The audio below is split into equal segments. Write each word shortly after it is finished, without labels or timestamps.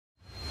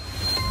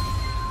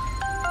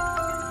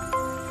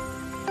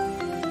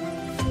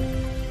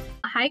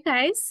Hi,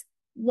 guys.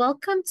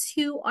 Welcome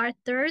to our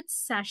third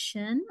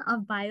session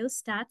of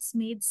Biostats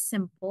Made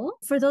Simple.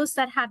 For those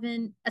that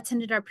haven't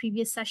attended our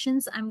previous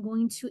sessions, I'm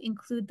going to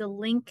include the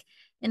link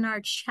in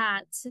our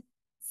chat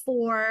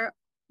for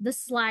the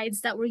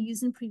slides that were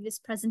used in previous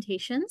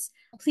presentations.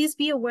 Please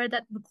be aware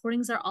that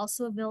recordings are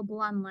also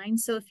available online.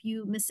 So if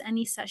you miss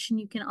any session,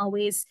 you can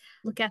always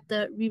look at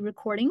the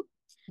re-recording.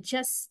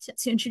 Just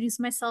to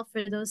introduce myself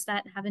for those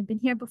that haven't been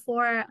here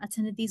before,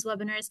 attended these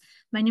webinars,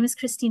 my name is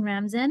Christine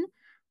Ramdin.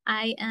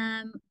 I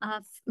am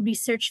a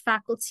research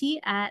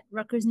faculty at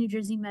Rutgers, New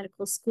Jersey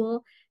Medical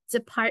School,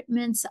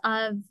 Department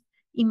of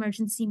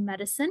Emergency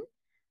Medicine.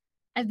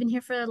 I've been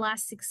here for the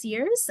last 6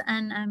 years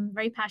and I'm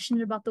very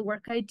passionate about the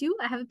work I do.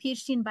 I have a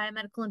PhD in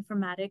biomedical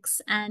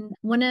informatics, and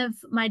one of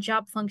my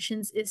job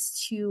functions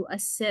is to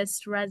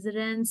assist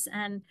residents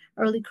and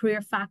early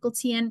career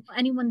faculty and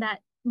anyone that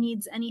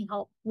needs any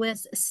help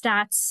with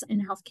stats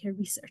in healthcare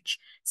research.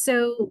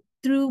 So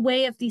through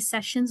way of these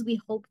sessions, we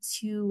hope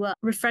to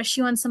refresh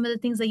you on some of the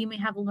things that you may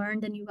have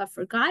learned and you have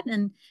forgotten,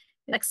 and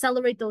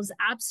accelerate those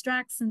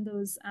abstracts and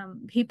those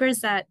papers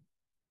that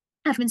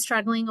have been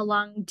struggling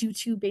along due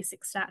to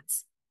basic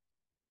stats.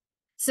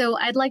 So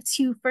I'd like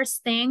to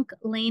first thank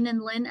Lane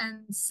and Lynn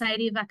and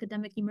Society of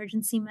Academic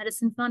Emergency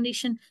Medicine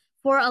Foundation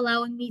for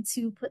allowing me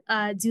to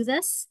do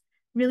this.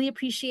 Really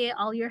appreciate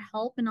all your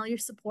help and all your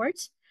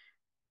support.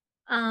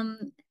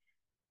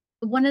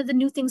 One of the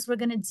new things we're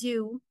going to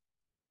do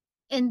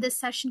in this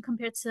session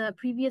compared to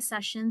previous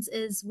sessions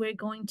is we're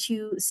going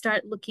to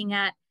start looking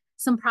at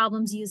some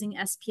problems using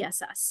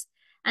SPSS.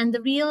 And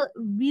the real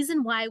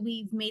reason why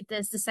we've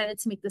decided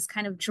to make this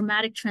kind of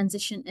dramatic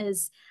transition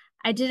is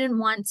I didn't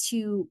want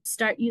to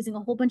start using a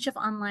whole bunch of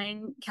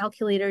online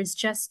calculators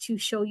just to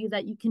show you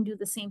that you can do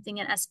the same thing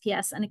in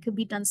SPS and it could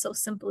be done so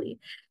simply.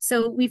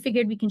 So we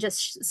figured we can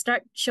just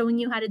start showing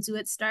you how to do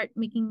it, start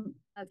making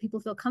people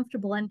feel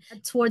comfortable. And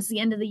towards the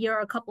end of the year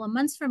or a couple of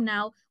months from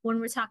now, when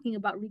we're talking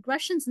about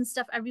regressions and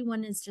stuff,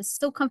 everyone is just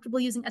so comfortable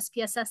using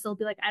SPSS, they'll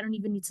be like, I don't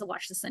even need to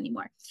watch this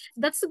anymore.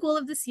 That's the goal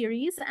of the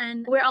series.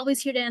 And we're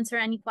always here to answer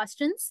any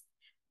questions.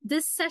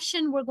 This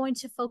session, we're going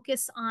to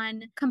focus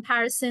on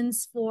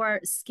comparisons for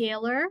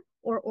scalar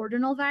or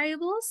ordinal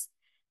variables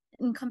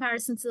in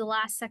comparison to the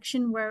last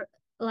session where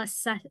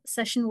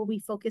we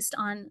focused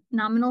on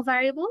nominal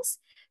variables.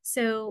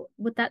 So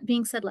with that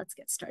being said, let's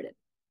get started.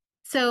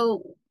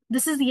 So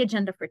this is the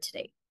agenda for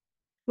today.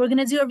 We're going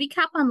to do a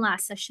recap on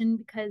last session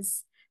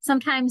because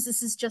sometimes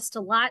this is just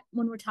a lot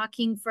when we're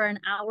talking for an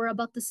hour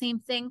about the same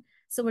thing.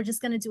 So we're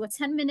just going to do a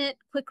 10-minute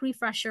quick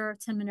refresher,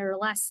 10-minute or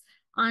less,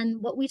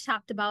 on what we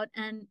talked about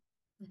and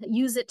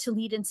use it to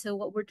lead into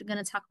what we're going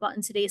to talk about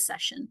in today's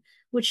session,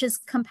 which is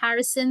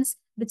comparisons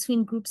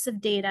between groups of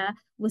data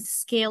with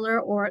scalar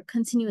or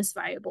continuous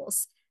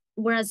variables,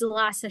 whereas the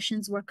last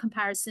sessions were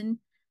comparison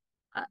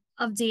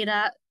of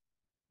data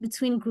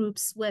between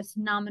groups with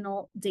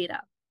nominal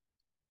data.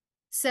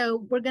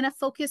 So we're going to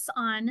focus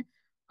on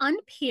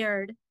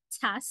unpaired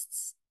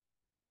tests.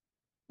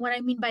 What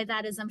I mean by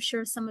that is I'm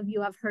sure some of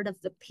you have heard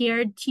of the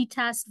paired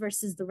t-test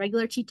versus the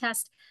regular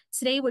t-test.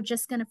 Today, we're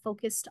just going to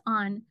focus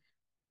on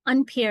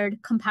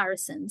unpaired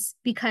comparisons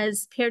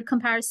because paired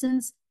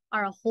comparisons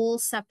are a whole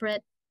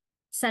separate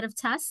set of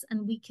tests,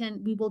 and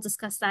we will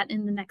discuss that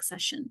in the next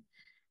session.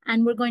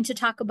 And we're going to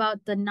talk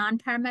about the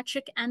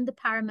non-parametric and the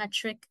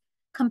parametric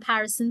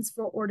comparisons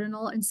for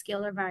ordinal and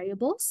scalar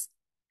variables.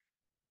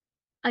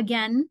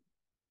 Again,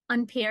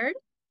 unpaired.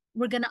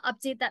 We're going to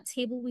update that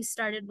table we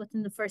started with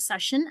in the first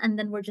session, and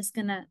then we're just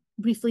going to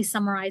briefly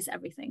summarize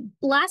everything.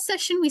 Last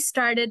session, we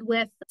started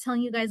with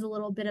telling you guys a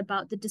little bit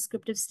about the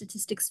descriptive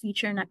statistics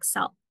feature in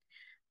Excel.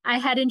 I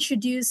had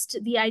introduced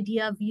the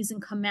idea of using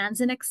commands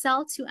in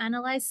Excel to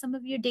analyze some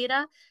of your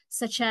data,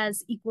 such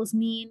as equals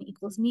mean,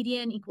 equals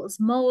median, equals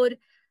mode,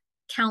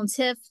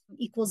 countif,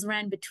 equals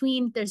ran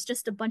between. There's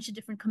just a bunch of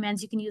different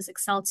commands you can use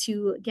Excel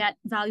to get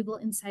valuable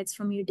insights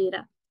from your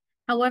data.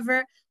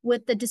 However,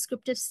 with the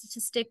descriptive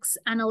statistics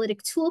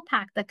analytic tool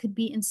pack that could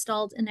be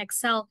installed in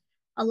Excel,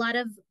 a lot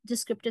of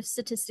descriptive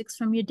statistics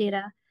from your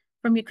data,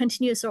 from your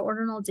continuous or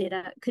ordinal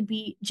data, could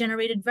be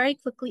generated very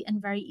quickly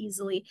and very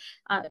easily.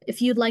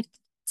 If you'd like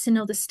to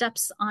know the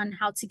steps on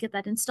how to get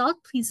that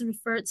installed, please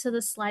refer to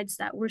the slides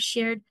that were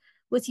shared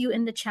with you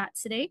in the chat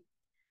today.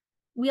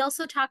 We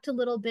also talked a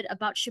little bit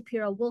about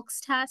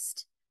Shapiro-Wilkes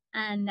test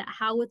and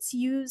how it's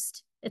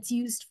used. It's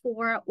used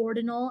for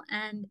ordinal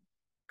and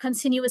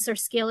continuous or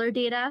scalar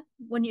data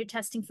when you're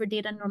testing for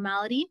data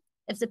normality.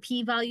 If the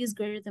p-value is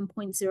greater than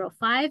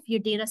 0.05, your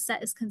data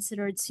set is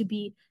considered to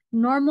be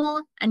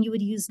normal, and you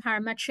would use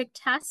parametric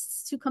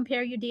tests to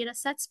compare your data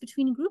sets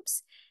between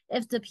groups.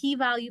 If the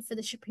p-value for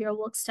the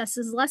Shapiro-Wilkes test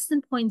is less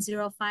than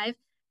 0.05,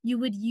 you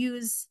would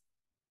use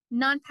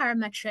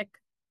non-parametric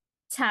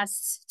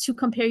tests to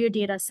compare your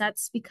data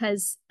sets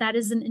because that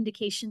is an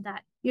indication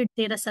that your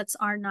data sets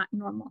are not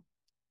normal.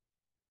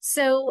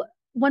 So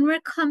when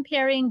we're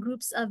comparing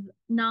groups of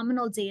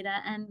nominal data,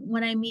 and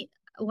what I mean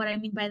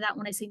by that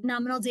when I say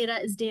nominal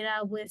data is data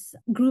with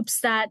groups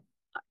that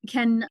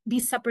can be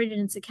separated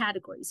into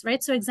categories,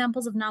 right? So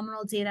examples of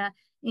nominal data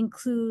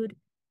include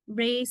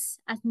race,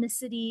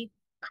 ethnicity,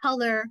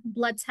 color,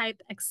 blood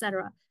type,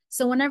 etc.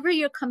 So whenever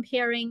you're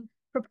comparing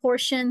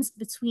proportions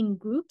between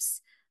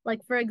groups,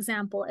 like for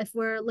example, if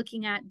we're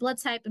looking at blood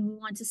type and we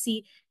want to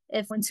see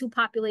if in two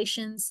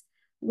populations,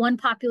 one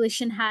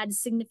population had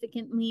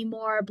significantly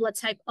more blood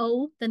type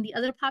O than the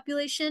other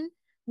population,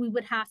 we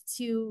would have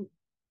to,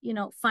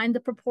 find the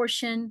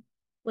proportion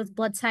with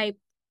blood type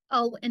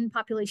O in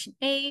population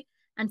A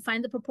and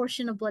find the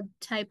proportion of blood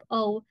type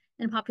O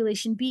in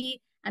population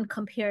B and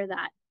compare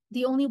that.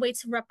 The only way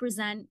to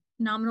represent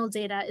nominal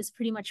data is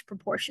pretty much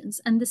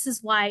proportions. And this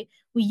is why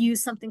we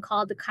use something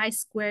called the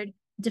chi-squared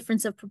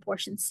difference of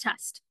proportions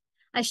test.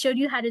 I showed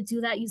you how to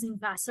do that using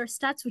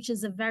Biostats, which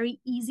is a very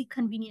easy,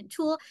 convenient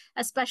tool,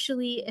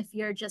 especially if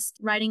you're just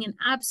writing an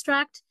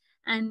abstract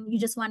and you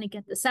just want to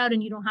get this out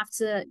and you don't have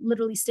to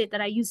literally state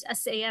that I used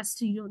SAS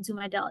to do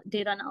my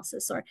data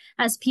analysis or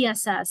as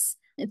PSS.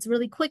 It's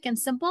really quick and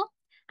simple.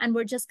 And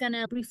we're just going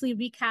to briefly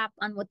recap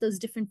on what those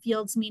different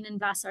fields mean in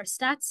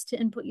Biostats to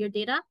input your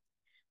data.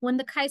 When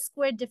the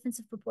chi-squared difference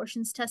of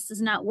proportions test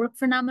does not work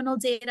for nominal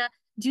data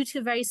due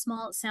to very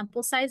small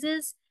sample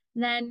sizes,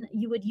 then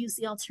you would use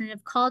the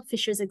alternative called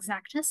Fisher's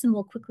exact test, and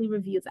we'll quickly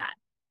review that.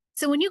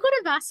 So when you go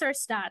to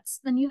Biostats,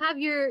 then you have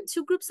your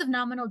two groups of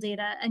nominal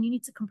data, and you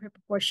need to compare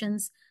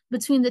proportions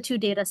between the two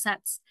data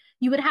sets.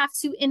 You would have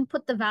to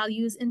input the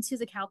values into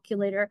the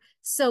calculator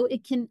so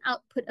it can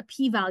output a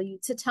p-value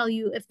to tell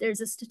you if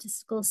there's a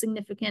statistical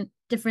significant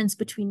difference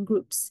between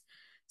groups.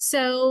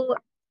 So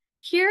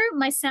here,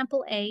 my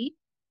sample A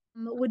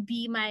would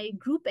be my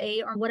group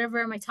A, or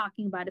whatever am I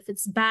talking about. If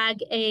it's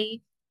bag A,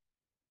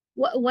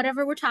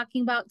 whatever we're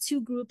talking about,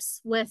 two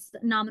groups with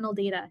nominal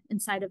data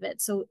inside of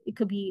it. So it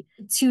could be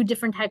two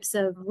different types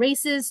of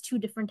races, two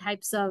different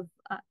types of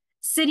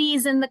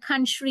cities in the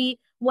country,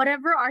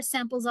 whatever are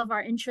samples of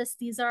our interest.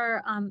 These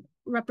are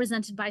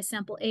represented by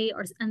sample A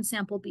and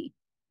sample B,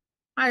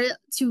 are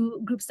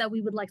two groups that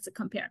we would like to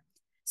compare.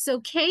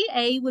 So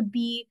KA would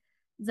be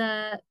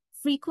the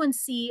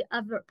frequency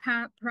of a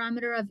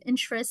parameter of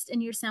interest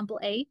in your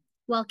sample A,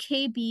 while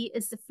KB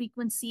is the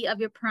frequency of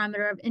your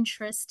parameter of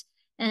interest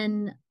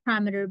in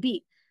parameter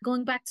B.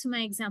 Going back to my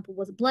example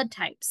with blood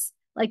types,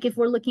 like if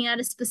we're looking at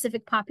a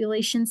specific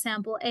population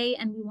sample A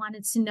and we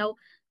wanted to know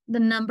the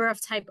number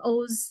of type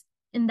O's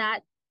in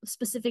that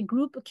specific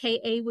group,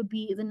 KA would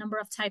be the number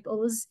of type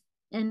O's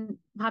in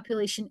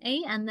population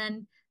A, and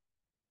then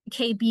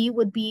KB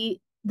would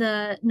be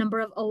the number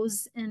of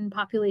O's in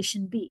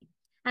population B.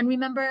 And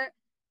remember,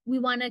 we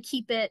want to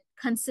keep it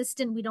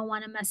consistent. We don't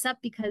want to mess up,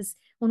 because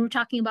when we're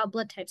talking about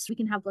blood types, we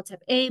can have blood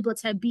type A, blood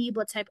type B,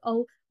 blood type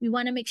O. We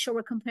want to make sure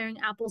we're comparing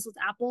apples with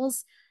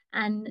apples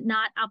and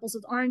not apples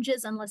with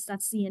oranges, unless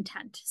that's the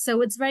intent.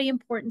 So it's very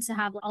important to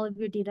have all of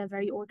your data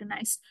very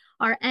organized.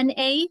 Our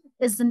NA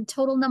is the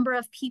total number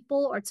of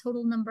people or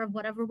total number of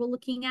whatever we're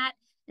looking at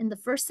in the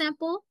first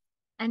sample.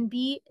 And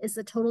B is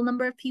the total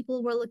number of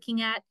people we're looking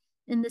at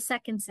in the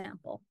second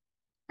sample.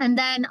 And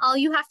then all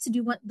you have to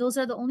do, those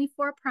are the only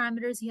four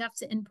parameters you have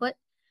to input.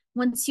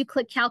 Once you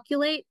click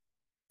calculate,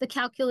 the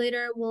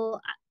calculator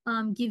will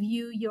give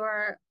you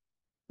your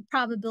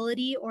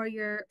probability or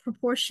your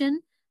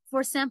proportion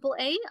for sample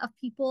A of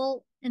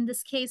people, in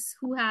this case,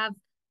 who have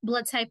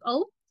blood type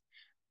O.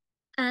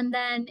 And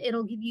then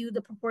it'll give you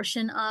the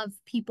proportion of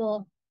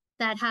people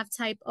that have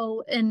type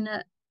O in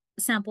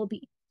sample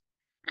B.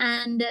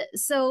 And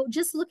so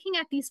just looking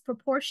at these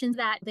proportions,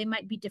 that they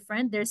might be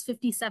different. There's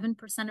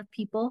 57% of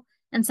people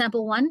in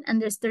sample 1,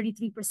 and there's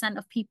 33%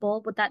 of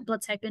people with that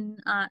blood type in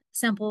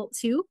sample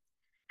 2.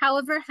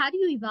 However, how do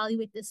you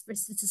evaluate this for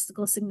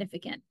statistical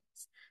significance?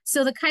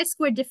 So the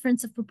chi-square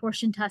difference of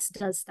proportion test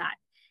does that.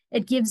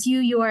 It gives you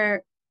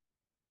your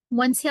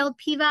one-tailed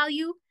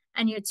p-value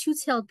and your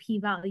two-tailed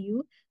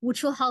p-value,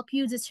 which will help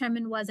you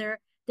determine whether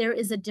there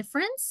is a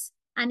difference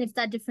and if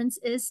that difference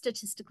is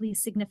statistically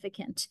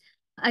significant.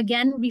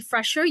 Again,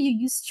 refresher, you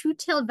use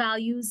two-tailed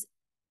p-values.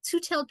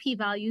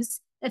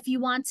 If you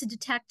want to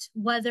detect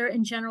whether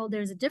in general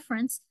there's a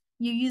difference,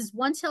 you use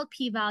one-tailed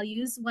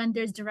p-values when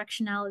there's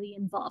directionality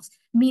involved.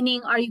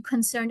 Meaning, are you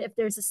concerned if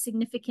there's a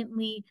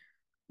significantly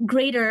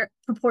greater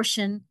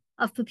proportion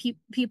of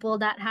people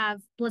that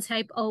have blood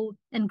type O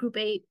in group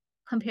A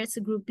compared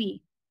to group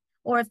B,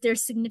 or if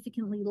there's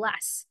significantly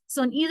less?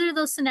 So in either of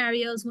those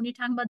scenarios, when you're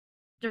talking about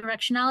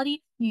directionality,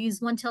 you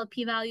use one-tailed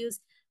p-values.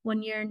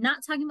 When you're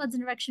not talking about the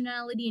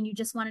directionality and you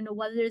just want to know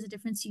whether there's a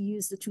difference, you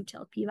use the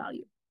two-tailed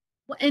p-value.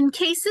 In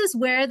cases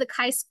where the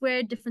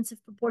chi-squared difference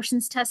of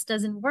proportions test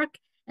doesn't work,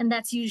 and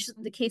that's usually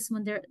the case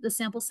when the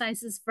sample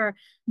sizes for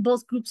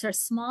both groups are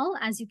small,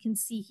 as you can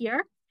see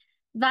here,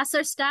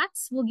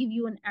 Biostats will give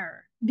you an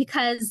error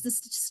because the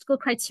statistical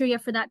criteria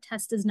for that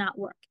test does not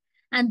work.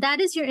 And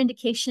that is your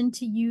indication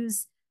to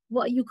use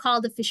what you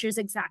call the Fisher's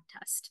exact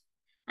test.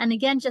 And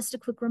again, just a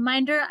quick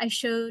reminder, I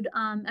showed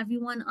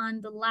everyone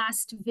on the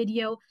last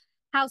video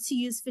how to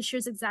use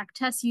Fisher's exact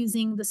test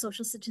using the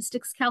social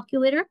statistics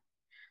calculator.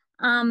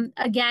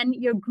 Again,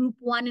 your group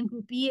 1 and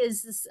group B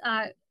is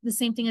the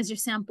same thing as your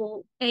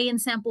sample A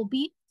and sample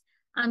B.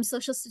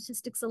 Social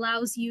statistics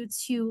allows you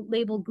to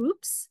label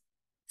groups.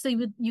 So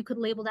you could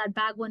label that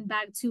bag one,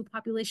 bag two,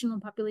 population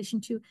one,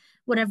 population two,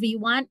 whatever you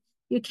want.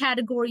 Your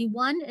category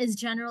one is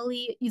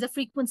generally the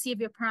frequency of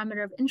your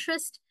parameter of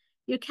interest.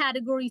 Your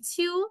category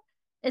two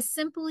is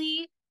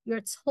simply your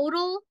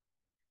total,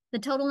 the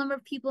total number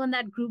of people in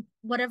that group,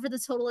 whatever the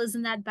total is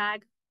in that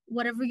bag,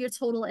 whatever your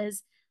total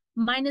is,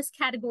 minus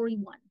category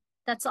one.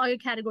 That's all your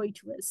category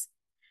two is.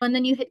 And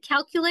then you hit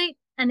calculate,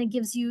 and it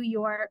gives you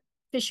your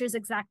Fisher's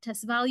exact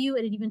test value.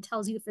 And it even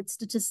tells you if it's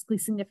statistically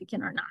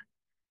significant or not.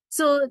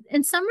 So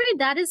in summary,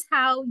 that is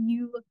how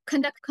you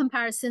conduct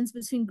comparisons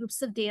between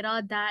groups of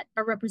data that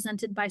are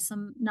represented by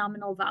some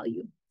nominal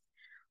value.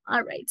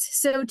 All right,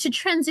 so to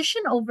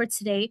transition over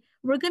today,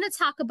 we're going to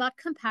talk about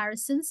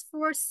comparisons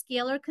for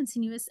scalar,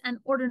 continuous, and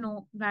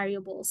ordinal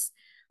variables.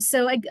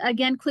 So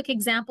again, quick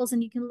examples,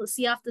 and you can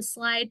see off the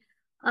slide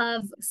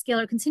of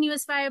scalar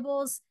continuous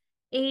variables.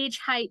 Age,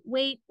 height,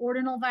 weight,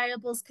 ordinal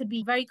variables could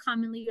be very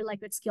commonly your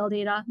Likert scale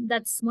data.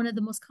 That's one of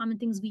the most common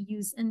things we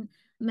use in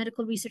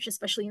medical research,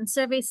 especially in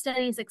survey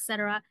studies,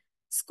 etc.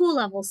 School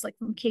levels, like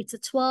from K to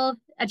 12,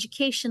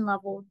 education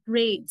level,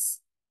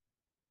 grades.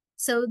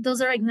 So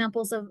those are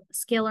examples of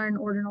scalar and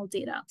ordinal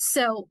data.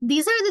 So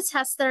these are the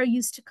tests that are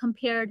used to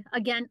compare,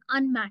 again,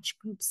 unmatched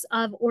groups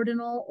of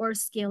ordinal or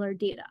scalar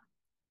data.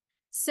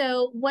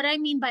 So what I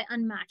mean by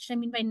unmatched, I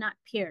mean by not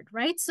paired,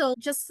 right? So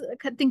just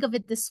think of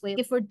it this way.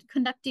 If we're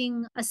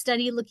conducting a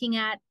study looking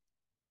at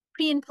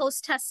pre and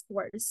post test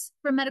scores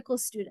for medical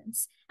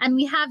students, and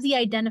we have the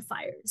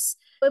identifiers.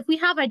 If we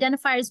have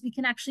identifiers, we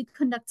can actually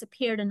conduct a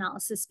paired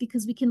analysis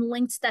because we can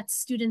link that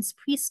student's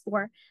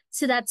pre-score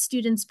to that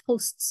student's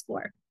post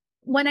score.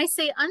 When I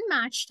say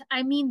unmatched,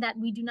 I mean that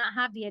we do not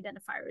have the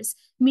identifiers,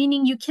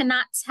 meaning you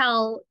cannot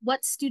tell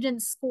what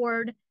student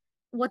scored,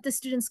 what the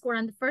student scored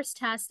on the first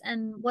test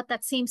and what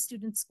that same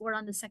student scored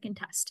on the second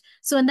test.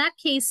 So in that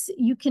case,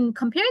 you can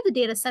compare the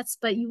data sets,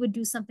 but you would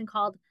do something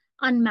called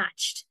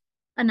unmatched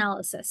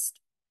analysis.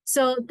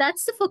 So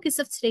that's the focus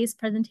of today's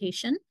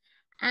presentation.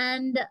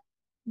 And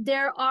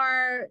there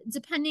are,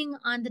 depending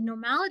on the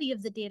normality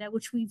of the data,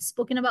 which we've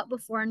spoken about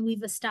before, and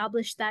we've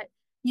established that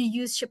you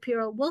use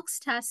Shapiro-Wilks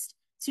test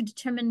to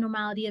determine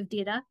normality of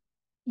data.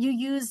 You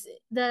use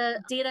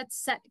the data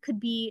set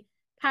could be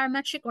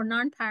parametric or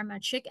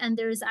non-parametric, and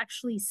there is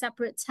actually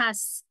separate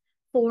tests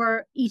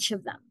for each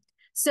of them.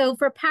 So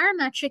for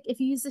parametric, if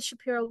you use the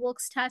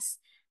Shapiro-Wilks test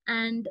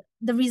and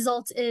the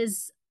result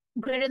is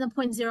greater than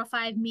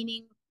 0.05,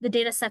 meaning the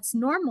data set's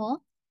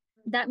normal,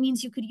 that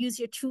means you could use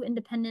your true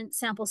independent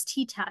samples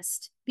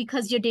t-test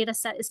because your data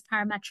set is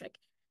parametric.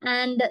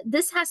 And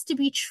this has to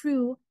be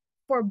true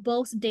for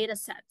both data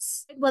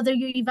sets, whether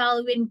you're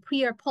evaluating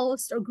pre or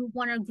post or group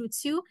one or group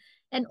two.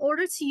 In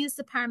order to use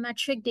the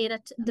parametric data,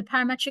 the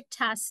parametric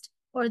test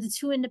or the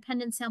two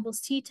independent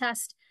samples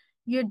t-test,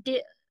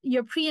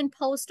 your pre and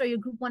post or your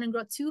group one and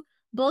group two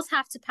both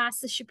have to pass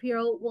the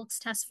Shapiro-Wilks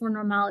test for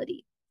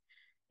normality.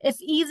 If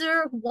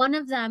either one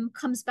of them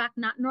comes back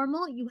not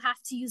normal, you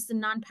have to use the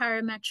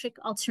non-parametric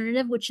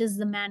alternative, which is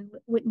the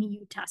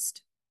Mann-Whitney-U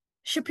test.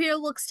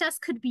 Shapiro-Wilks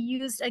test could be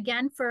used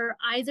again for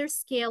either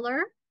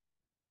scalar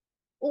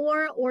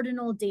or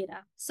ordinal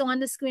data. So on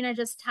the screen, I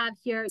just have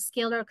here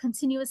scalar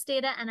continuous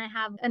data, and I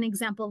have an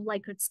example of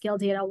Likert scale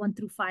data 1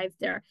 through 5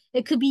 there.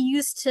 It could be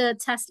used to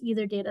test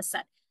either data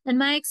set. In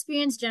my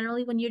experience,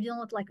 generally, when you're dealing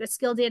with Likert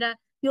scale data,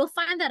 you'll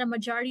find that a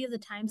majority of the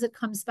times it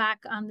comes back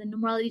on the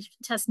normality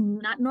test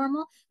not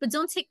normal, but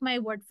don't take my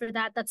word for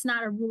that. That's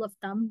not a rule of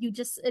thumb.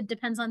 It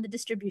depends on the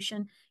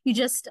distribution. You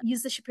just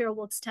use the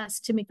Shapiro-Wilks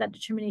test to make that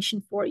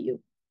determination for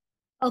you.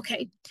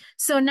 Okay,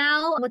 so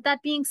now with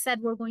that being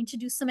said, we're going to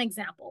do some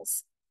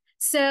examples.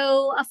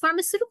 So a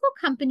pharmaceutical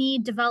company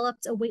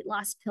developed a weight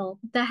loss pill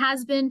that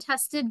has been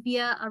tested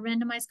via a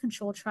randomized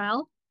control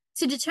trial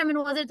to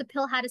determine whether the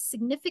pill had a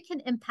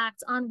significant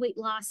impact on weight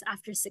loss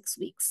after 6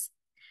 weeks.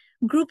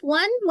 Group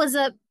 1 was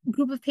a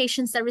group of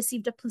patients that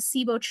received a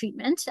placebo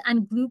treatment,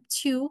 and Group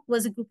 2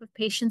 was a group of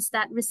patients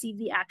that received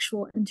the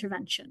actual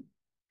intervention.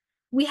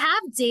 We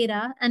have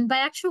data, and by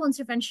actual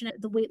intervention,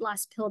 the weight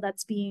loss pill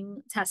that's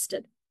being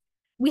tested.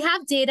 We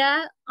have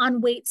data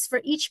on weights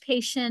for each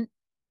patient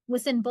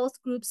within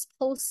both groups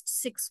post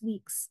 6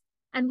 weeks,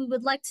 and we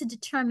would like to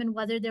determine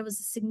whether there was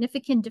a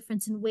significant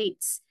difference in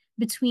weights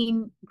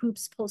between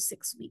groups post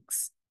 6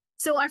 weeks.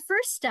 So our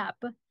first step,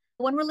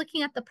 when we're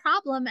looking at the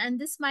problem, and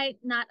this might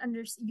not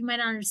you might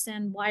not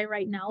understand why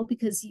right now,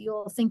 because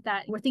you'll think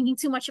that we're thinking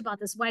too much about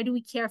this. Why do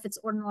we care if it's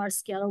ordinal or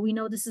scalar? We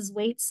know this is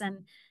weights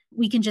and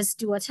we can just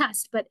do a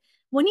test. But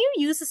when you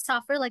use a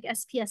software like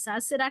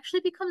SPSS, it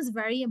actually becomes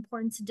very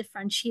important to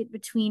differentiate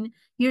between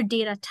your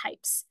data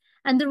types.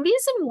 And the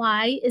reason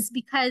why is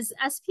because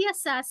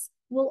SPSS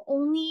will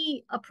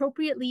only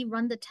appropriately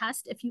run the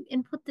test if you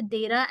input the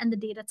data and the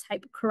data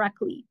type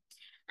correctly.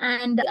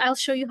 And I'll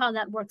show you how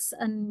that works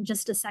in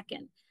just a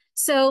second.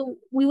 So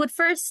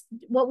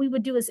what we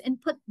would do is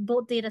input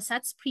both data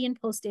sets, pre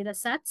and post data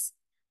sets,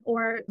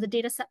 or the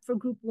data set for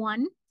group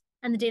 1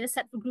 and the data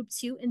set for group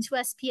 2 into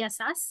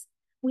SPSS.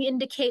 We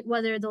indicate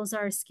whether those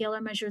are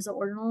scalar measures or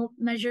ordinal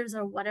measures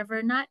or whatever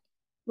or not.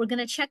 We're going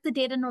to check the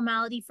data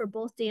normality for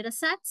both data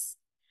sets.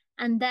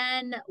 And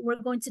then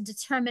we're going to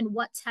determine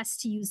what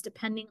test to use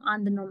depending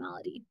on the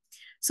normality.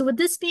 So with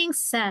this being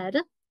said,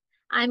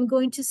 I'm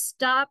going to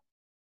stop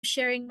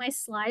sharing my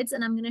slides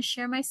and I'm going to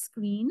share my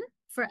screen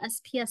for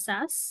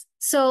SPSS.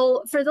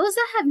 So for those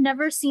that have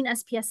never seen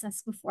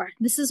SPSS before,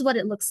 this is what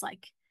it looks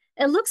like.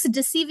 It looks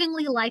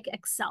deceivingly like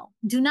Excel.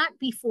 Do not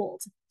be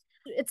fooled.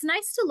 It's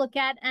nice to look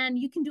at and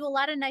you can do a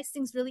lot of nice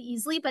things really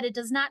easily, but it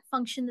does not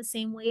function the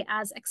same way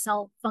as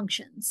Excel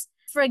functions.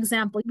 For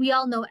example, we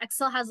all know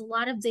Excel has a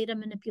lot of data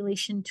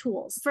manipulation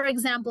tools. For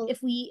example,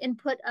 if we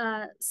input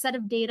a set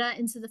of data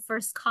into the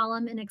first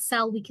column in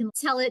Excel, we can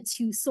tell it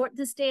to sort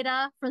this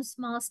data from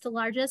smallest to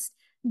largest.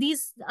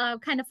 These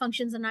kind of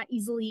functions are not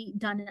easily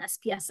done in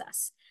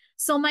SPSS.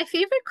 So my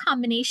favorite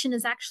combination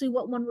is actually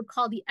what one would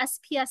call the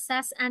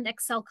SPSS and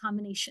Excel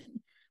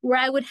combination, where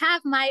I would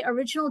have my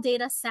original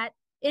data set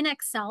in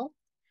Excel.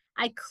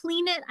 I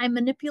clean it, I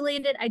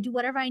manipulate it, I do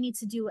whatever I need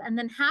to do, and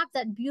then have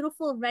that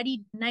beautiful,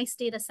 ready, nice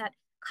data set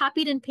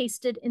copied and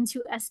pasted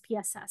into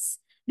SPSS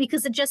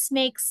because it just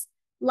makes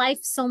life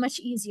so much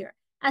easier.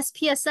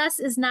 SPSS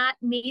is not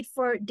made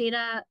for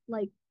data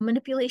like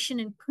manipulation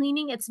and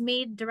cleaning, it's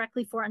made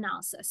directly for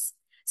analysis.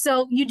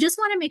 So you just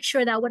want to make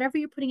sure that whatever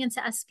you're putting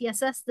into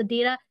SPSS, the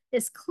data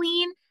is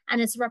clean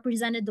and it's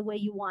represented the way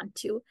you want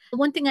to.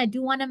 One thing I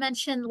do want to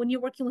mention, when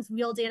you're working with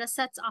real data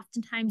sets,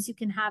 oftentimes you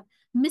can have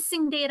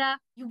missing data.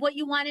 What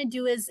you want to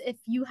do is if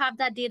you have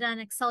that data in an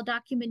Excel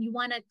document, you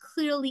want to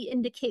clearly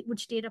indicate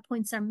which data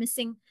points are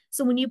missing.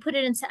 So when you put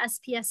it into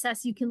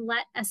SPSS, you can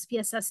let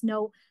SPSS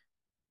know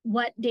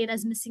what data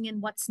is missing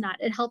and what's not.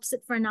 It helps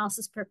it for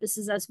analysis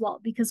purposes as well,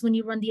 because when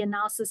you run the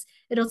analysis,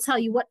 it'll tell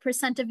you what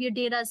 % of your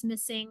data is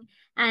missing.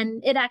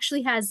 And it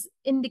actually has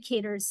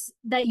indicators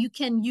that you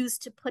can use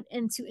to put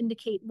in to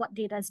indicate what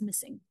data is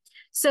missing.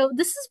 So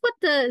this is what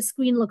the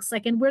screen looks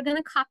like. And we're going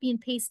to copy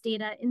and paste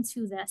data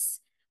into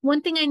this.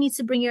 One thing I need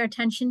to bring your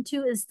attention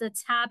to is the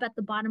tab at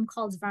the bottom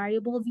called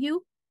variable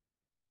view.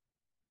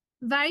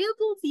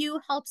 Variable view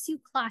helps you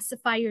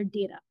classify your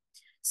data.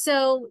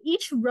 So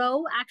each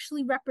row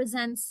actually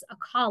represents a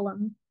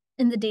column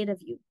in the data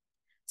view.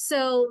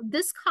 So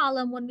this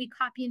column, when we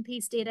copy and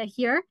paste data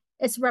here,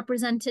 it's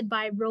represented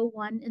by row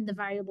 1 in the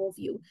variable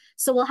view.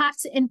 So we'll have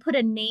to input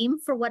a name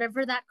for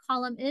whatever that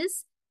column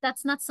is.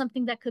 That's not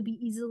something that could be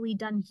easily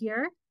done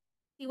here.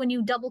 When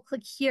you double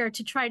click here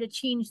to try to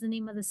change the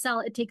name of the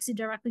cell, it takes you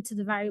directly to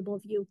the variable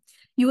view.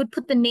 You would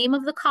put the name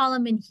of the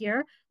column in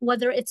here,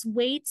 whether it's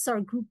weights or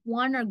group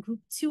 1 or group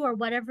 2 or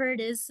whatever it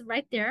is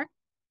right there.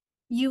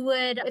 You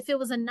would, if it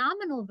was a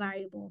nominal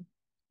variable,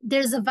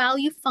 there's a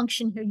value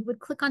function here. You would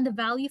click on the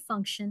value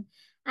function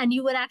and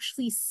you would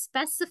actually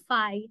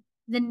specify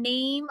the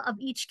name of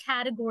each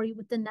category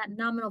within that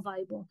nominal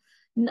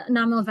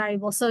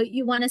variable. So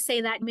you want to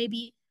say that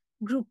maybe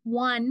group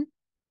 1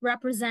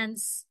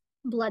 represents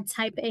blood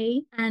type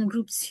A and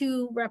group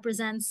 2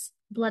 represents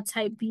blood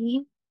type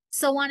B,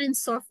 so on and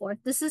so forth.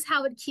 This is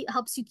how it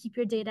helps you keep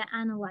your data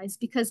analyzed,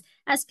 because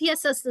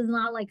SPSS does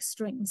not like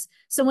strings.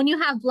 So when you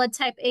have blood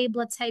type A,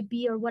 blood type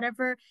B, or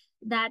whatever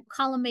that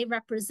column may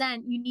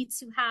represent, you need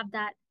to have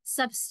that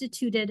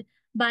substituted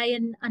by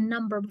a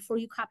number before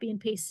you copy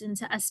and paste it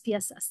into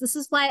SPSS. This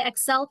is why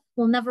Excel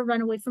will never run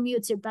away from you.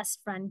 It's your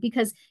best friend,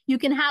 because you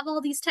can have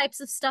all these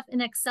types of stuff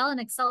in Excel and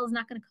Excel is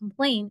not going to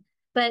complain.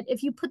 But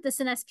if you put this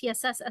in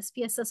SPSS,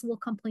 SPSS will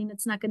complain.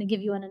 It's not going to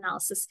give you an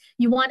analysis.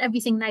 You want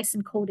everything nice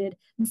and coded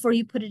before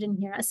you put it in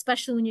here,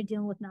 especially when you're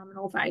dealing with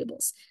nominal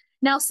variables.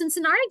 Now, since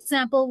in our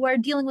example, we're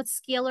dealing with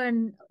scalar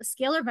and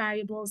scalar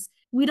variables,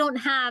 we don't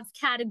have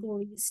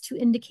categories to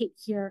indicate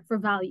here for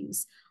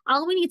values.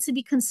 All we need to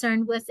be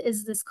concerned with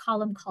is this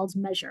column called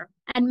measure.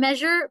 And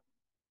measure,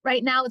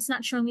 right now, it's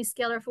not showing me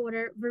scalar for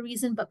whatever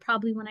reason, but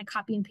probably when I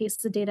copy and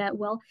paste the data, it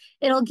will.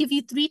 It'll give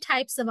you 3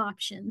 types of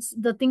options,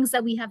 the things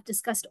that we have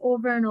discussed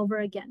over and over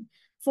again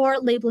for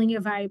labeling your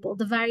variable.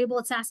 The variable,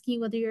 it's asking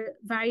you whether your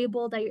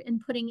variable that you're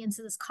inputting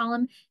into this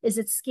column, is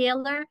it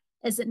scalar,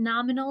 is it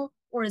nominal,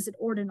 or is it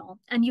ordinal?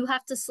 And you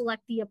have to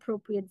select the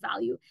appropriate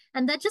value.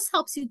 And that just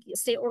helps you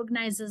stay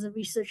organized as a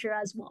researcher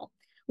as well.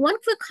 One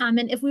quick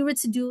comment, if we were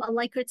to do a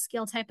Likert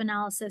scale type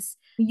analysis,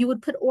 you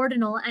would put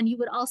ordinal, and you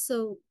would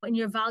also, in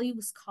your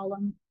values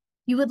column,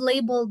 you would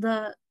label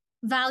the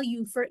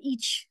value for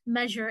each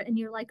measure in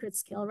your Likert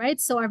scale, right?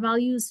 So our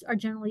values are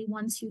generally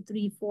 1, 2,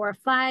 3, 4,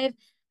 5,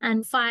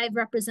 and 5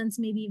 represents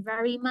maybe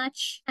very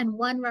much, and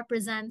 1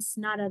 represents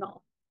not at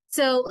all.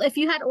 So if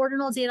you had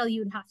ordinal data,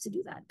 you would have to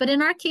do that. But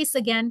in our case,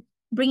 again,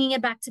 bringing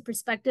it back to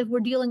perspective,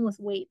 we're dealing with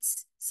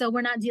weights. So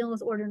we're not dealing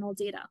with ordinal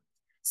data.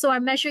 So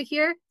our measure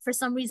here, for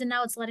some reason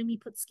now it's letting me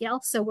put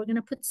scale. So we're going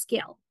to put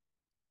scale.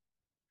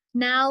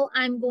 Now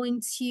I'm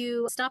going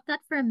to stop that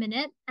for a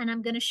minute and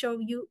I'm going to show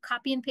you,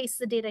 copy and paste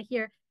the data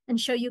here and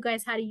show you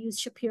guys how to use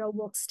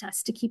Shapiro-Wilks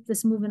test to keep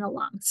this moving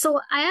along.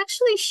 So I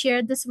actually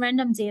shared this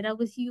random data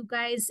with you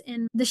guys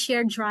in the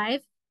shared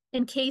drive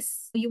in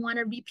case you want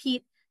to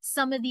repeat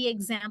some of the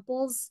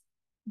examples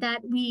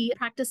that we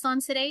practiced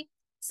on today.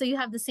 So you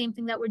have the same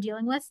thing that we're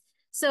dealing with.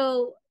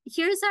 So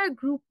here's our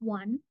group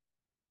 1.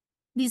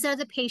 These are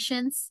the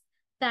patients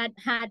that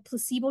had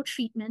placebo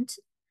treatment.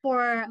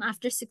 for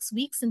after 6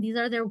 weeks, and these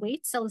are their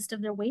weights, a list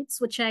of their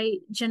weights, which I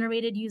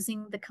generated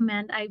using the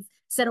command I've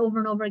said over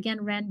and over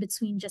again, ran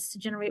between, just to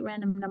generate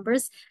random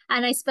numbers.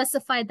 And I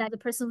specified that the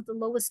person with the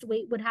lowest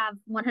weight would have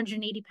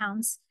 180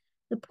 pounds.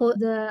 The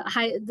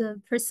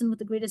person with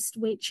the greatest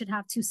weight should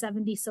have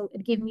 270. So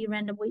it gave me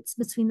random weights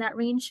between that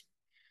range.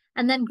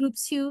 And then group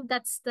 2,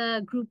 that's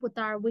the group with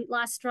our weight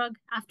loss drug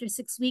after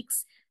 6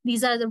 weeks.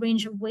 These are the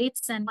range of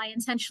weights, and I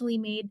intentionally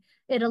made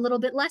it a little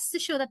bit less to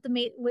show that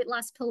the weight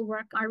loss pill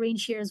work. Our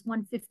range here is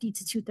 150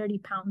 to 230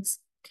 pounds.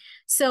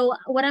 So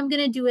what I'm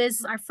going to do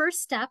is, our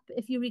first step,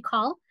 if you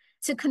recall,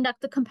 to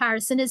conduct the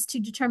comparison is to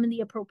determine the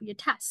appropriate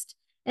test.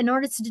 In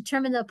order to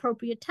determine the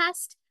appropriate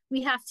test,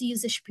 we have to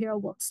use the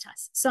Shapiro-Wilks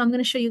test. So I'm going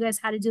to show you guys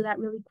how to do that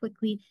really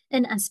quickly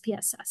in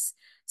SPSS.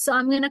 So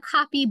I'm going to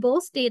copy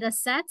both data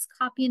sets,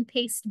 copy and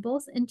paste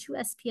both into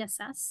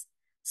SPSS.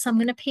 So I'm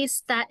going to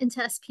paste that into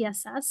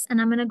SPSS,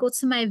 and I'm going to go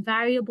to my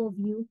variable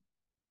view,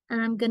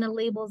 and I'm going to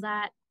label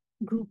that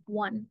group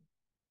 1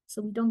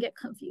 so we don't get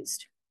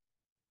confused.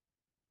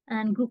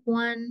 And group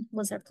 1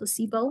 was our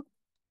placebo.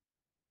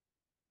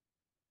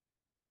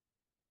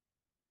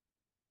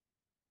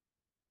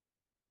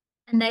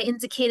 And I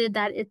indicated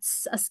that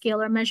it's a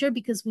scalar measure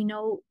because we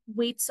know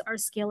weights are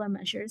scalar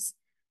measures.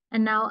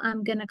 And now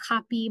I'm going to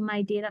copy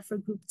my data for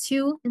group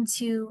 2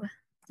 into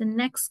the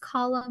next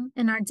column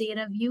in our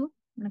data view.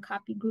 I'm going to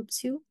copy group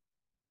 2.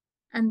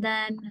 And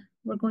then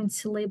we're going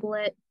to label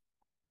it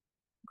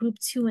group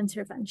 2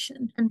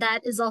 intervention. And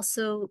that is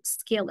also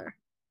scalar.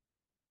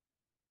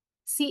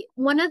 See,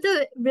 one of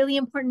the really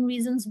important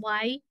reasons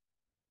why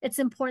it's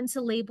important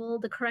to label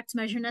the correct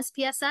measure in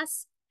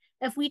SPSS.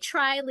 If we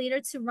try later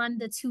to run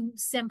the 2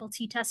 sample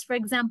t-test, for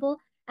example,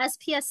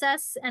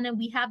 SPSS, and then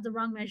we have the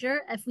wrong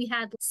measure, if we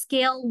had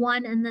scale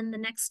 1 and then the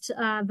next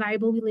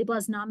variable we label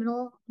as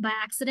nominal by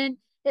accident,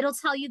 it'll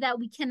tell you that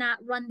we cannot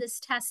run this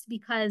test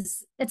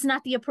because it's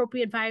not the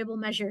appropriate variable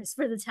measures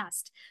for the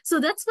test. So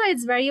that's why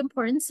it's very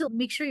important to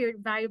make sure your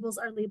variables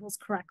are labeled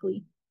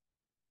correctly.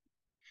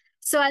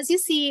 So as you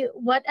see,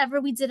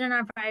 whatever we did in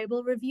our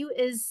variable view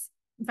is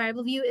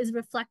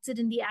reflected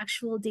in the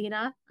actual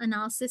data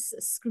analysis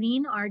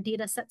screen, our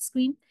data set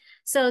screen.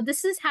 So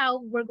this is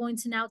how we're going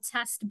to now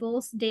test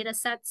both data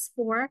sets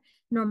for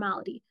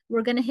normality.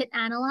 We're going to hit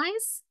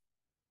analyze.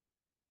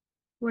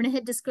 We're going to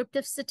hit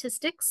descriptive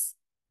statistics.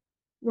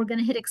 We're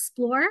going to hit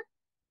explore.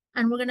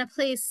 And we're going to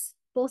place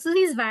both of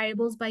these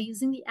variables by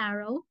using the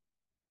arrow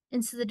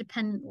into the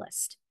dependent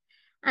list.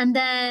 And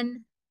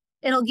then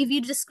it'll give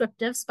you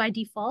descriptives by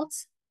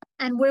default.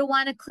 And we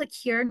want to click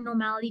here,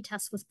 normality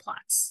test with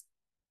plots.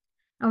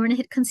 And we're going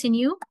to hit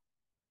continue.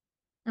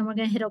 And we're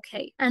going to hit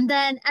OK. And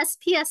then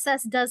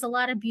SPSS does a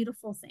lot of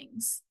beautiful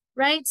things,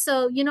 right?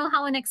 So you know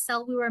how in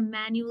Excel we were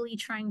manually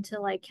trying to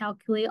like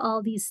calculate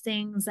all these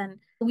things, and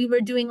we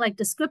were doing like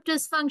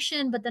descriptives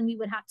function, but then we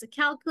would have to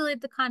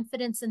calculate the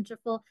confidence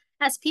interval.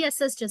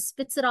 SPSS just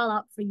spits it all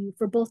out for you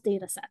for both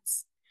data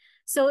sets.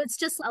 So it's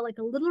just like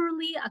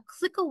literally a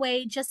click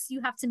away, just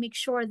you have to make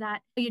sure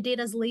that your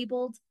data is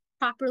labeled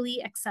properly,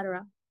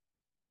 etc.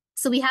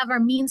 So we have our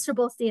means for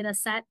both data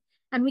set,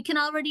 and we can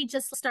already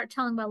just start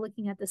telling by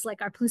looking at this,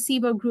 like our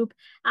placebo group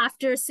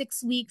after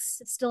 6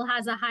 weeks still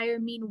has a higher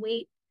mean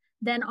weight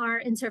than our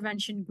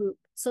intervention group.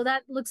 So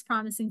that looks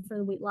promising for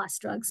the weight loss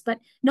drugs, but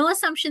no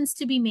assumptions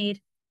to be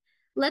made.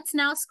 Let's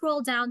now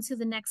scroll down to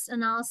the next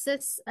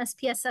analysis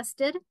SPSS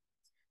did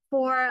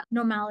for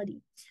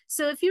normality.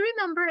 So if you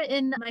remember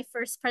in my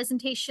first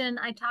presentation,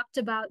 I talked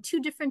about 2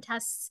 different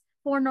tests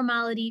for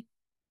normality.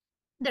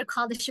 They're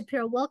called the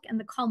Shapiro-Wilk and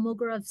the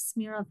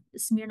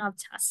Kolmogorov-Smirnov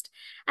test.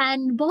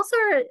 And both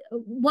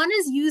one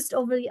is used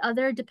over the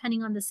other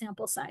depending on the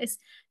sample size.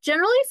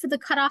 Generally, for the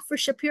cutoff for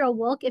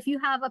Shapiro-Wilk, if you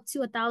have up to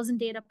 1,000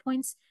 data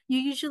points, you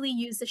usually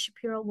use the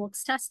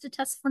Shapiro-Wilk's test to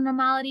test for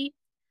normality.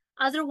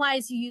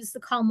 Otherwise, you use the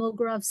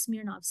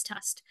Kolmogorov-Smirnov's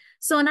test.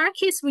 So in our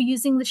case, we're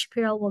using the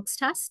Shapiro-Wilk's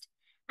test,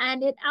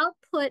 and it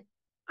output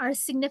our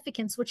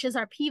significance, which is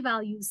our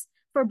p-values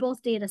for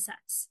both data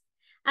sets.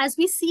 As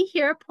we see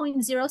here,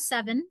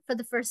 0.07 for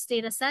the first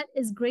data set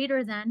is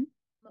greater than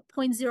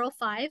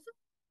 0.05,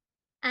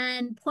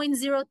 and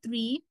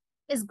 0.03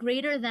 is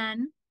greater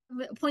than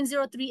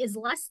 0.03 is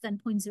less than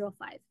 0.05.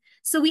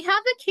 So we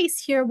have a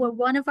case here where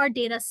one of our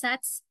data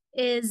sets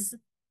is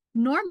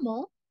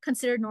normal,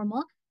 considered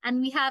normal,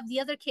 and we have the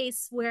other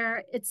case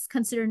where it's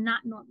considered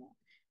not normal.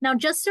 Now,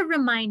 just a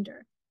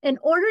reminder, in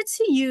order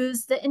to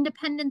use the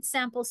independent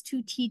samples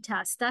 2T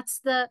test, that's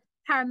the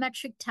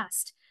parametric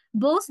test,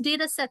 both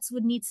data sets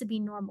would need to be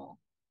normal.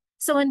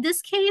 So in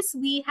this case,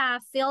 we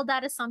have failed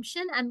that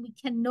assumption and we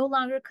can no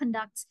longer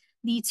conduct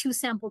the 2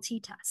 sample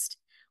t-test.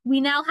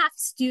 We now have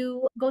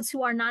to go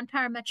to our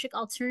non-parametric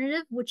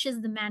alternative, which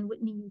is the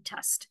Mann-Whitney U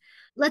test.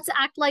 Let's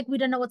act like we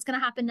don't know what's going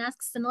to happen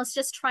next, and let's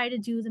just try to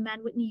do the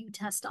Mann-Whitney U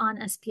test on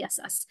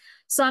SPSS.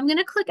 So I'm going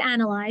to click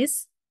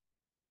Analyze.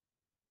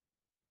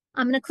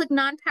 I'm going to click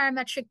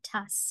non-parametric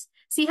tests.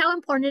 See how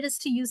important it is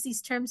to use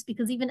these terms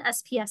because even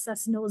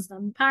SPSS knows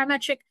them.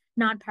 Parametric,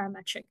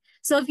 non-parametric.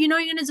 So if you know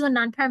you're going to do a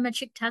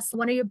non-parametric test,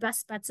 one of your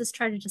best bets is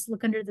try to just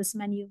look under this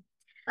menu.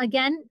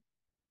 Again,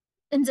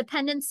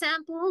 independent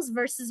samples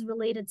versus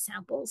related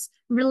samples.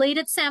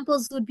 Related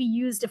samples would be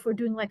used if we're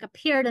doing like a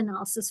paired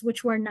analysis,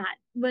 which we're not.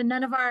 When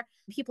none of our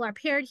people are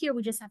paired here,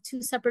 we just have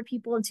two separate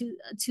people and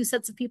two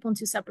sets of people in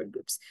two separate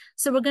groups.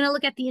 So we're going to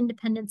look at the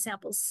independent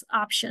samples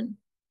option.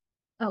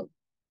 Oh,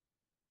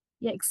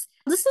 yikes.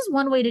 This is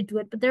one way to do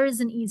it, but there is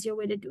an easier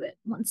way to do it.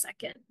 1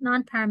 second.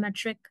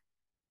 Non-parametric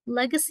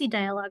legacy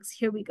dialogues.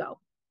 Here we go.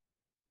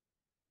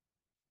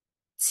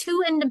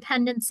 Two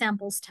independent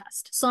samples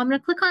test. So I'm going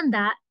to click on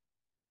that.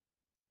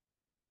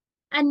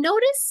 And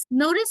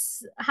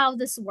notice how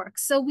this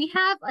works. So we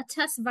have a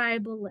test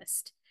variable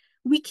list.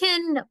 We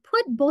can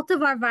put both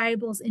of our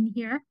variables in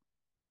here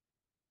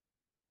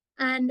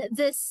and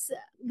this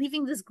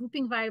leaving this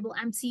grouping variable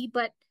empty,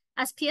 but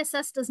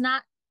SPSS does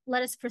not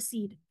let us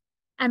proceed.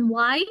 And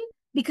why?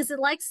 Because it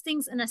likes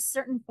things in a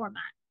certain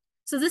format.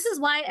 So this is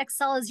why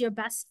Excel is your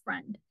best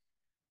friend.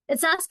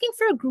 It's asking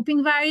for a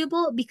grouping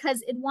variable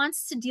because it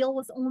wants to deal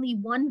with only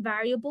one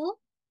variable,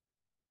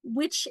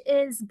 which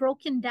is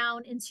broken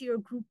down into your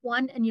group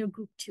 1 and your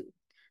group 2.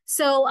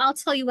 So I'll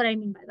tell you what I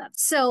mean by that.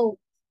 So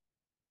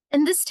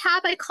in this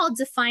tab I called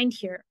defined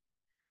here,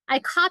 I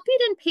copied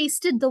and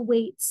pasted the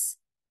weights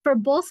for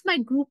both my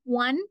group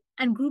 1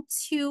 and group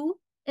 2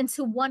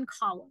 into one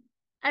column.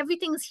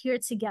 Everything's here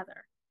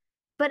together.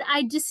 But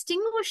I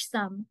distinguish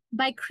them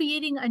by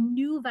creating a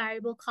new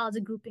variable called a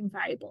grouping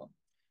variable.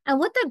 And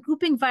what that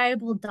grouping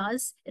variable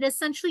does, it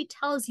essentially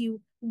tells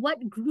you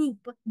what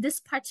group this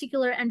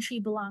particular entry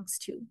belongs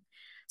to.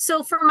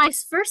 So for my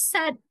first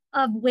set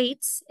of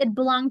weights, it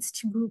belongs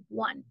to group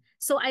 1.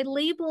 So I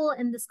label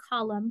in this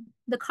column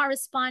the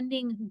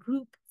corresponding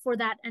group for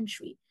that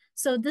entry.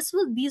 So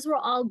these were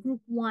all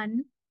group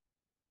 1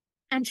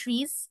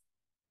 entries,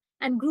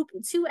 and group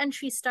 2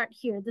 entries start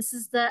here. This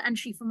is the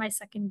entry for my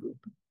second group.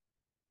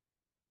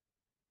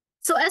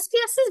 So SPS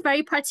is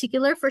very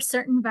particular for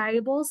certain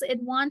variables.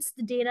 It wants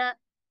the data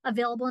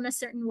available in a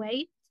certain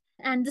way.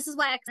 And this is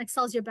why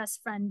Excel is your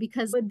best friend,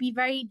 because it would be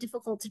very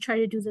difficult to try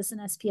to do this in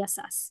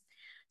SPSS.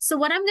 So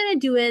what I'm going to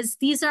do is,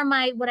 these are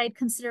what I'd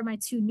consider my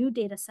two new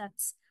data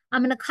sets.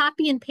 I'm going to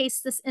copy and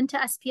paste this into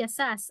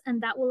SPSS,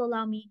 and that will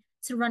allow me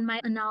to run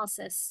my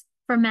analysis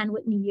for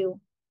Mann-Whitney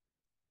U.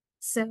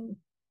 So I'm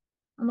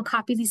going to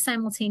copy these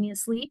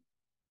simultaneously.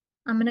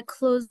 I'm going to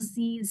close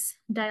these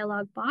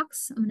dialog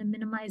box. I'm going to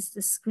minimize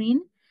the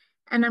screen,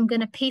 and I'm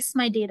going to paste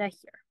my data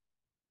here.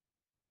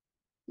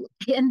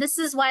 And this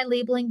is why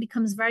labeling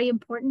becomes very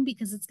important,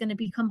 because it's going to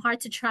become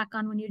hard to track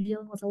on when you're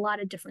dealing with a lot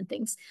of different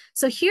things.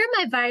 So here,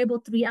 my variable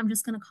 3, I'm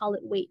just going to call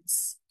it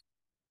weights.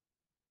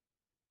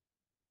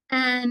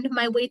 And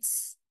my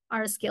weights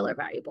are a scalar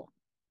variable.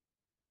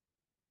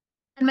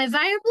 And my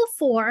variable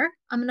 4,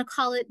 I'm going to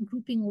call it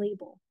grouping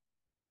label.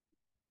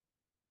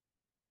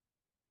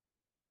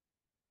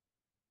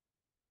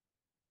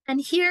 And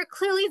here,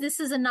 clearly,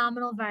 this is a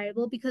nominal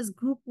variable because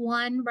group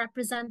 1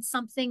 represents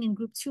something and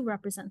group 2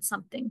 represents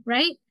something,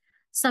 right?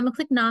 So I'm going to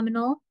click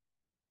nominal.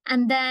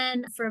 And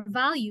then for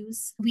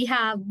values, we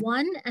have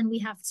 1 and we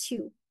have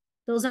 2.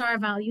 Those are our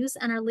values.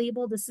 And our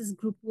label, this is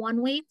group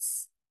 1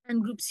 weights,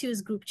 and group 2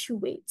 is group 2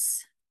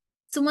 weights.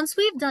 So once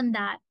we've done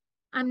that,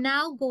 I'm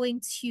now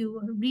going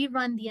to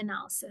rerun the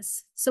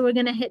analysis. So we're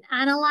going to hit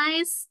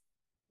Analyze.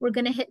 We're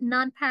going to hit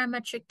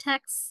Non-Parametric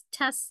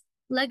Tests,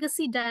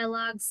 Legacy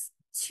Dialogues,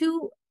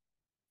 2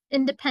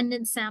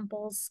 independent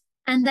samples.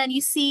 And then you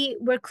see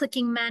we're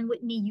clicking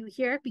Mann-Whitney U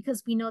here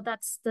because we know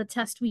that's the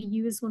test we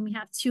use when we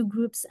have 2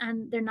 groups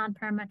and they're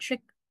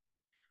non-parametric.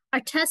 Our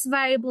test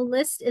variable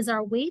list is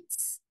our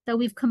weights that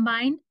we've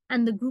combined,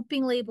 and the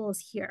grouping label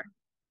is here.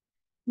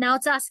 Now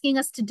it's asking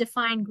us to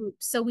define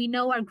groups. So we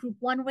know our group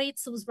 1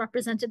 weights was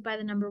represented by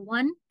the number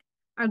 1.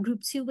 Our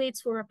group 2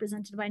 weights were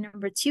represented by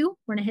number 2.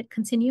 We're going to hit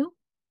continue.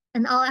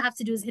 And all I have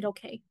to do is hit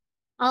OK.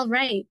 All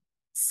right.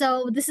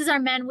 So this is our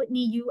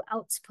Mann-Whitney U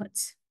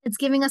output. It's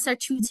giving us our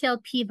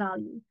two-tailed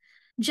p-value.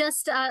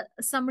 Just a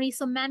summary.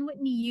 So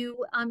Mann-Whitney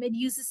U, it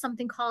uses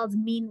something called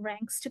mean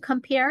ranks to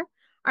compare.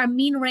 Our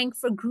mean rank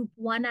for group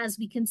 1, as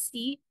we can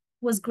see,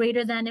 was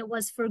greater than it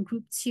was for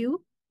group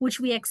 2, which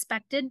we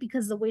expected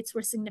because the weights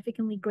were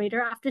significantly greater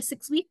after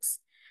 6 weeks.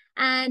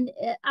 And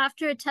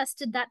after it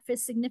tested that for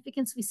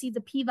significance, we see the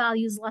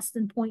p-value is less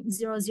than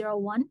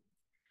 0.001.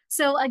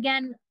 So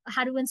again,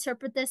 how to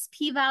interpret this?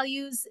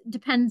 P-values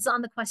depends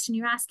on the question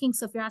you're asking.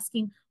 So if you're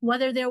asking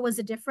whether there was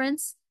a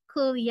difference,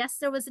 clearly, yes,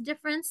 there was a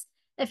difference.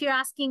 If you're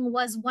asking,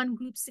 was one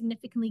group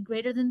significantly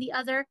greater than the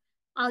other,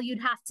 all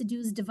you'd have to do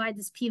is divide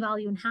this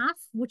p-value in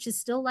half, which is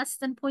still less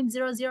than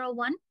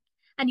 0.001.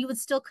 And you would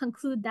still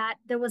conclude that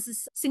there was a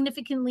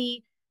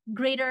significantly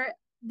greater,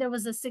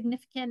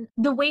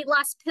 the weight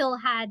loss pill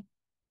had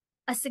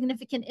a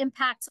significant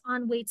impact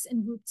on weights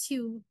in group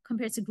 2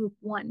 compared to group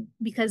 1,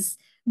 because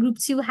group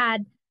 2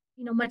 had,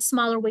 much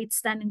smaller weights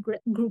than in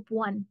group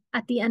 1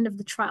 at the end of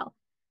the trial.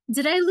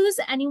 Did I lose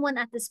anyone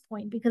at this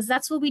point? Because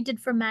that's what we did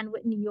for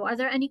Mann-Whitney U. Are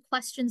there any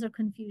questions or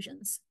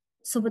confusions?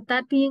 So with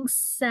that being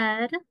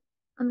said,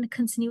 I'm going to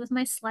continue with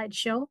my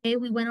slideshow. Okay,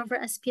 we went over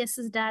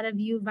SPSS data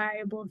view,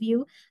 variable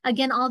view.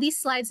 Again, all these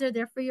slides are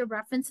there for your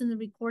reference and the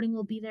recording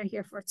will be there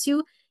here for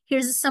too.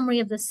 Here's a summary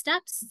of the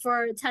steps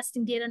for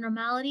testing data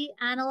normality: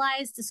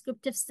 analyze,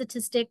 descriptive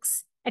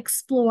statistics,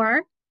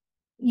 explore.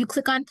 You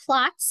click on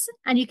plots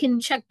and you can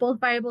check both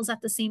variables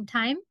at the same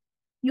time.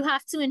 You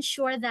have to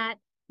ensure that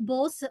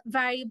both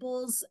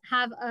variables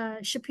have a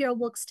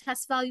Shapiro-Wilks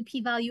test value,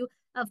 p-value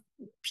of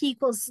p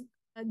equals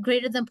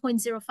greater than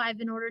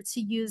 0.05 in order to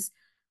use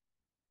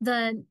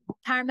the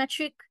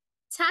parametric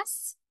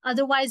tests.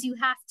 Otherwise, you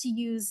have to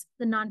use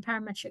the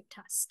non-parametric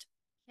test.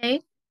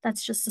 Okay,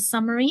 that's just a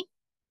summary.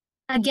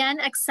 Again,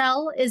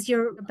 Excel is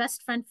your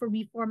best friend for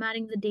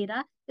reformatting the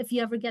data if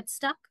you ever get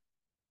stuck.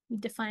 We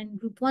define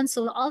group one.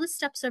 So all the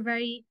steps are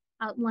very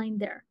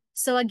outlined there.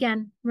 So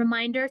again,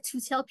 reminder,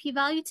 two-tailed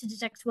p-value to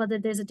detect whether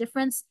there's a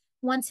difference,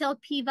 one-tailed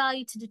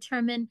p-value to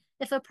determine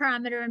if a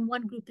parameter in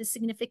one group is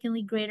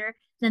significantly greater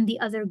than the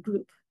other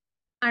group.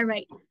 All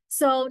right,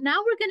 so now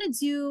we're going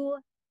to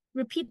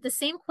repeat the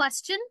same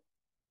question,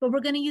 but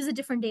we're going to use a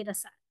different data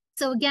set.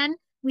 So again,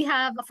 we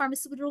have a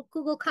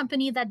pharmaceutical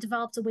company that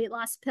developed a weight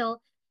loss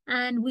pill,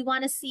 and we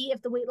want to see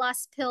if the weight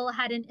loss pill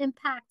had an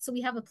impact. So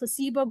we have a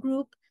placebo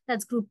group,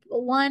 that's group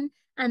one,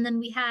 and then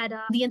we had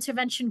the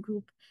intervention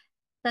group,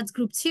 that's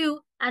group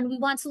two, and we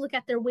want to look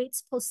at their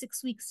weights post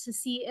 6 weeks to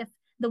see if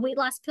the weight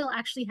loss pill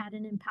actually had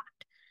an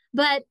impact.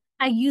 But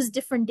I use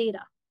different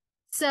data.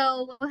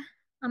 So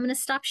I'm going to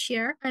stop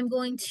share. I'm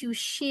going to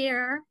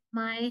share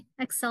my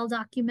Excel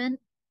document.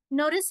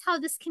 Notice how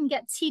this can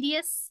get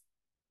tedious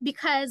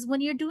because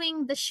when you're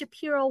doing the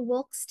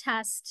Shapiro-Wilks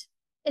test,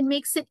 it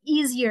makes it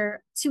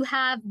easier to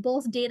have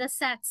both data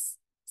sets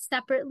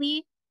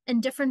separately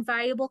in different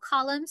variable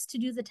columns to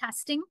do the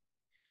testing.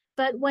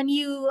 But when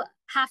you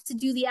have to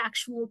do the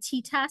actual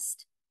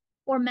t-test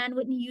or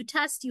Mann-Whitney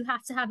U-test, you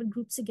have to have it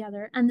grouped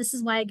together. And this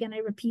is why, again, I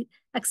repeat,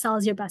 Excel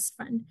is your best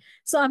friend.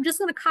 So I'm just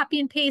going to copy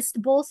and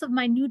paste both of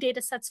my new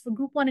data sets for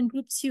group one and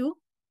group two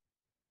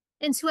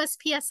into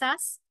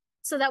SPSS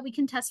so that we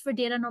can test for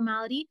data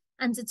normality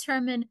and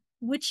determine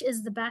which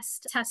is the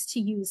best test to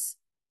use.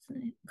 So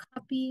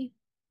copy,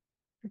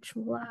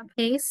 virtual lab,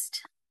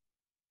 paste.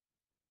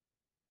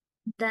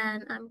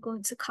 Then I'm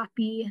going to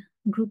copy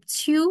group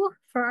two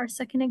for our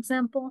second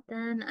example.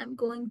 Then I'm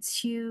going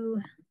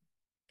to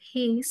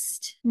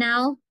paste.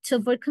 Now, to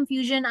avoid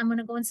confusion, I'm going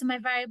to go into my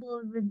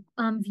variable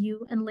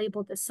view and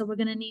label this. So we're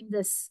going to name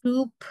this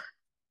group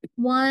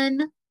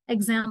one,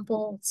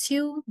 example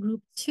two,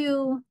 group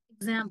two,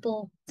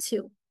 example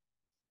two.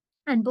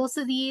 And both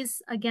of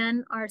these,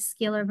 again, are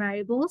scalar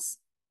variables.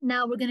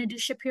 Now we're going to do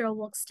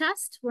Shapiro-Wilks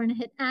test. We're going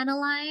to hit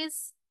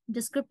analyze,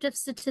 descriptive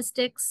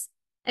statistics,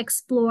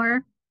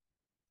 explore,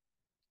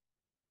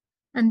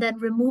 and then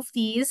remove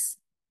these.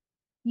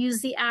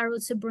 Use the arrow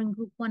to bring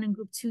group one and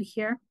group two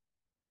here.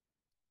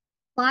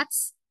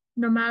 Plots,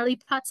 normality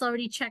plots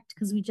already checked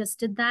because we just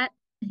did that.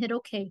 Hit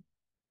OK.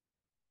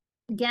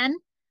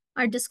 Again,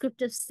 our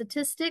descriptive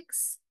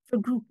statistics for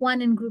group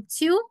one and group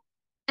two.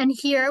 And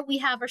here we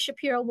have our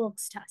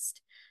Shapiro-Wilks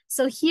test.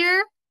 So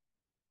here,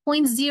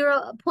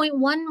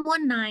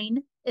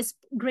 0.119 is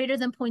greater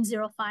than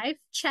 0.05.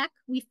 Check,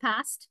 we've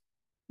passed.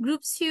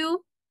 Group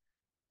two,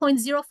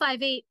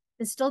 0.058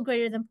 is still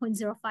greater than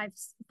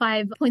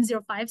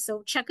 0.05,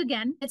 so check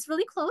again. It's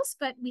really close,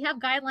 but we have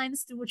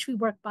guidelines through which we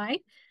work by.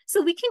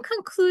 So we can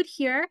conclude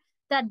here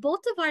that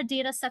both of our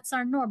data sets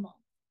are normal.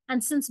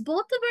 And since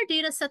both of our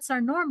data sets are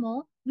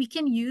normal, we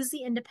can use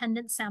the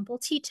independent sample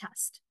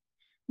t-test.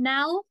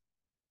 Now,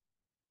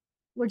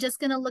 we're just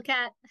going to look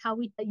at how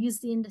we use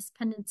the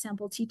independent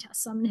sample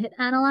t-test. So I'm going to hit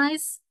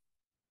analyze.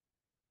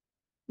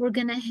 We're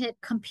going to hit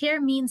compare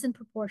means and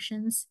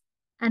proportions.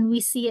 And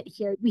we see it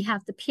here. We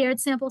have the paired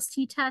samples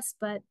t-test,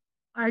 but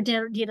our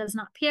data is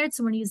not paired,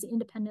 so we're going to use the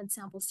independent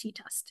samples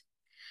t-test.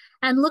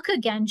 And look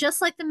again, just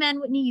like the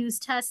Mann-Whitney use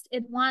test,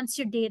 it wants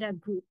your data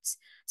grouped.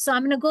 So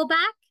I'm going to go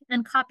back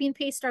and copy and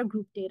paste our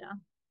group data.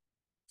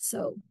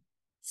 So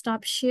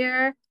stop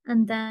share,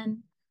 and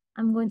then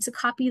I'm going to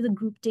copy the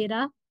group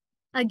data.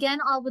 Again,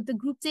 with the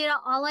group data,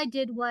 all I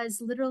did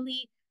was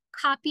literally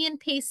copy and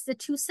paste the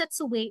two sets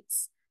of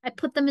weights. I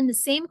put them in the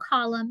same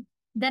column.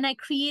 Then I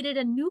created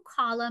a new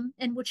column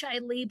in which I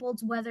labeled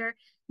whether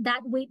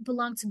that weight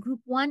belonged to group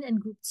one and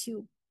group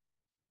two.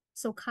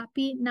 So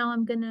copy. Now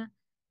I'm going to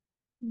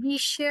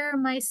reshare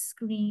my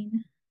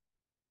screen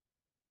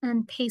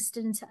and paste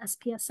it into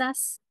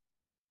SPSS.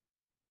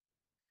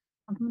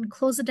 I'm going to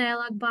close the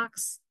dialog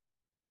box,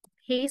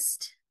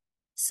 paste.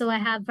 So I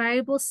have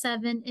variable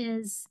 7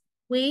 is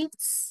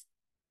weights.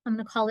 I'm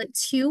going to call it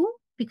 2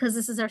 because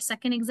this is our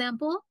second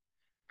example.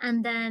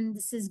 And then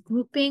this is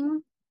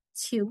grouping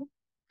 2.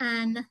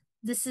 And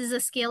this is a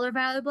scalar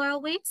variable, our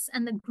weights,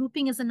 and the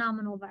grouping is a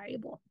nominal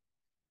variable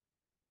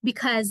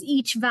because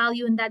each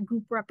value in that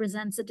group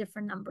represents a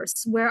different number.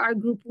 So where our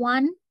group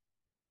 1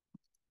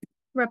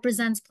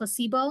 represents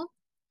placebo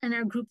and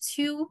our group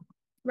 2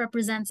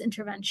 represents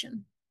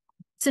intervention.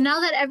 So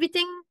now that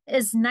everything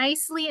is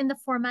nicely in the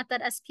format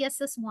that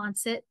SPSS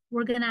wants it,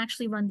 we're going to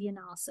actually run the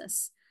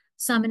analysis.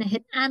 So I'm going to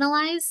hit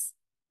analyze.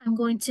 I'm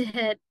going to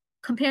hit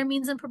compare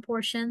means and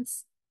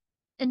proportions,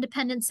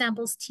 independent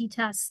samples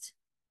t-test.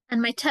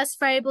 And my test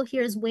variable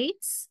here is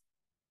weights.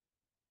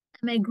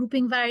 And my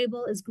grouping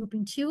variable is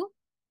grouping 2.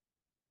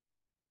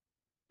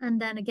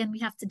 And then again, we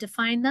have to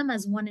define them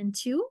as 1 and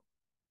 2.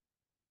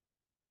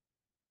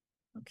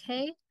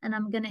 Okay, and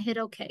I'm going to hit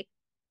OK.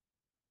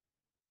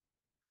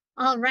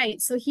 All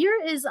right, so here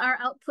is our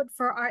output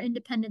for our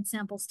independent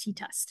samples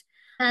t-test.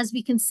 As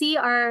we can see,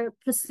 our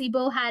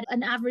placebo had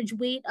an average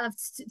weight of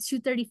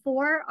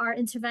 234. Our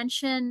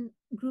intervention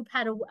group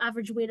had an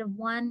average weight of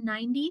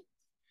 190.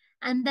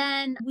 And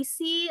then we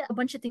see a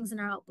bunch of things in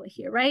our output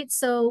here, right?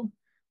 So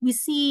we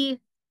see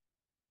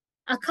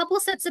a couple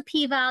sets of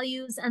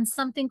p-values and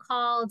something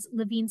called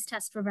Levene's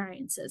test for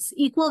variances.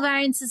 Equal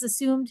variance is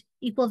assumed,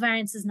 equal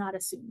variance is not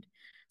assumed.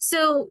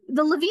 So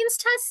the Levene's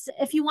test,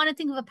 if you want to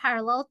think of a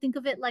parallel, think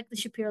of it like the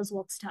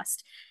Shapiro-Wilks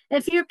test.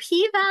 If your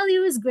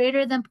p-value is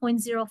greater than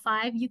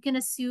 0.05, you can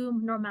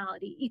assume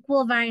normality.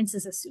 Equal variance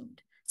is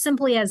assumed.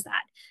 Simply as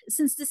that.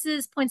 Since this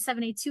is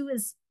 0.782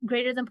 is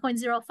greater than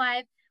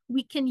 0.05,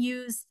 we can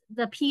use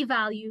the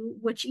p-value,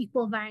 which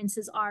equal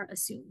variances are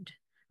assumed.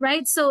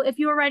 Right? So if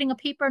you were writing a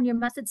paper in your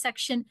method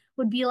section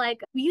would be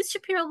like, we use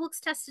Shapiro-Wilks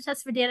test to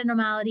test for data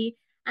normality,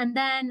 and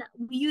then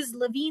we use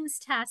Levene's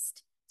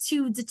test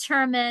to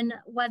determine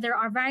whether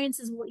our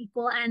variances will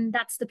equal, and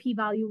that's the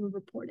p-value we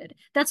reported.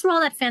 That's where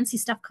all that fancy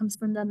stuff comes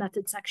from the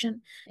method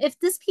section. If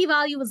this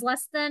p-value was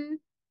less than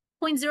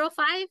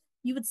 0.05,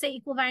 you would say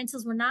equal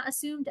variances were not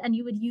assumed, and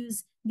you would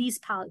use these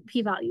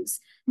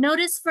p-values.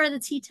 Notice for the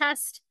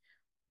t-test,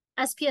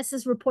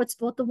 SPSS reports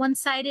both the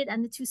one-sided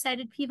and the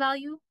two-sided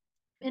p-value.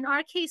 In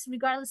our case,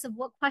 regardless of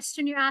what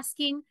question you're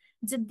asking,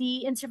 did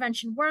the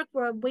intervention work?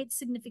 Were weights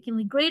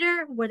significantly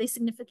greater? Were they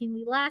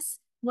significantly less?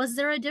 Was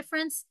there a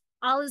difference?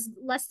 All is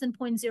less than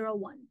 0.01.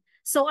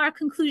 So our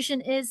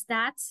conclusion is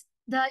that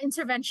the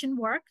intervention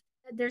worked.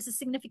 There's a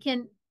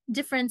significant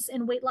difference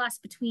in weight loss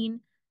between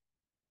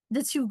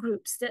the two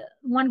groups. The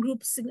one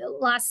group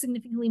lost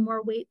significantly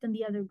more weight than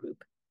the other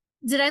group.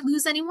 Did I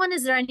lose anyone?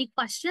 Is there any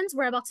questions?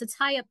 We're about to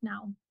tie up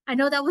now. I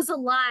know that was a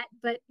lot,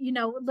 but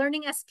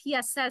learning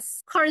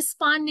SPSS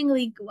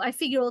correspondingly, I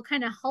figure will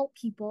kind of help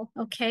people.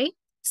 Okay.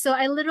 So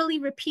I literally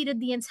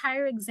repeated the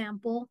entire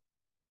example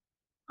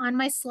on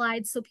my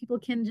slides so people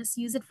can just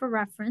use it for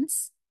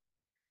reference.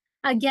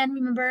 Again,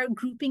 remember,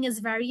 grouping is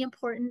very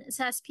important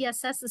to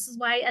SPSS. This is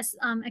why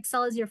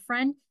Excel is your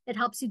friend. It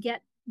helps you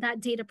get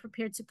that data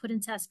prepared to put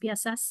into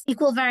SPSS.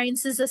 Equal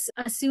variances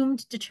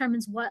assumed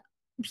determines what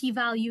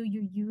p-value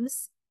you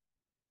use.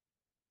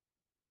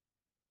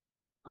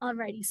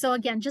 Alrighty, so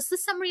again, just the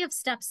summary of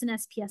steps in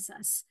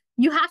SPSS.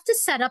 You have to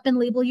set up and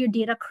label your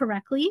data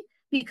correctly,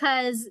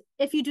 because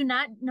if you do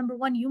not, number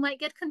one, you might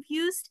get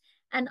confused,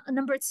 and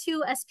number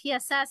two,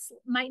 SPSS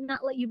might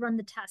not let you run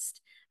the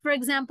test. For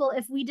example,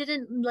 if we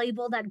didn't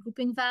label that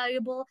grouping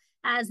variable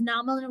as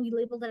nominal and we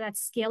labeled it as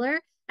scalar,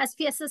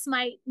 SPSS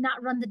might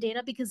not run the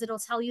data because it'll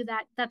tell you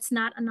that that's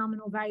not a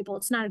nominal variable.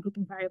 It's not a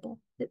grouping variable.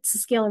 It's a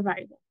scalar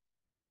variable.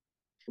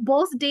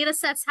 Both data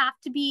sets have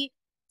to be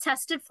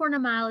tested for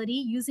normality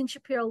using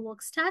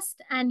Shapiro-Wilks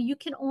test, and you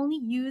can only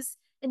use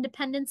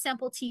independent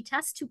sample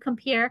t-test to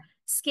compare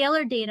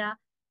scalar data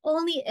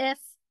only if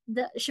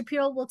the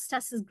Shapiro-Wilks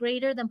test is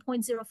greater than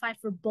 0.05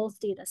 for both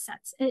data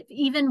sets. If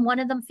even one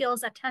of them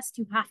fails that test,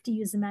 you have to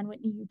use the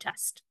Mann-Whitney U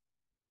test.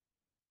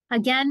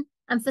 Again,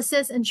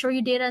 emphasis, ensure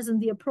your data is in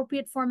the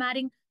appropriate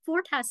formatting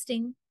for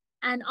testing,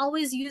 and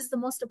always use the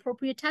most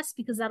appropriate test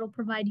because that'll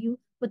provide you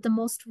with the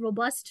most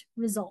robust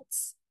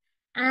results.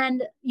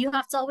 And you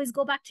have to always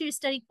go back to your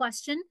study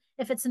question.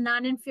 If it's a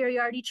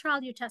non-inferiority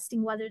trial, you're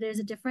testing whether there's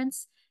a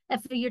difference.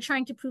 If you're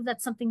trying to prove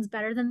that something's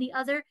better than the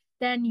other,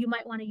 then you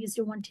might want to use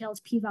your one-tailed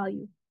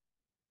p-value.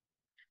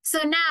 So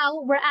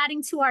now we're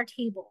adding to our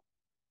table.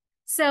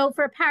 So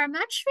for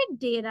parametric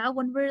data,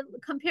 when we're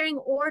comparing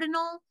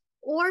ordinal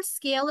or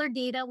scalar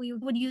data, we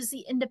would use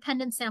the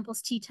independent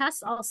samples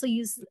t-test, also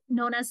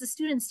known as the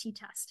student's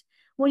t-test.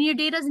 When your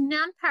data is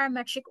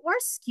non-parametric or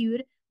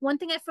skewed, one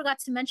thing I forgot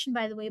to mention,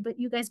 by the way, but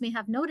you guys may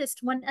have noticed,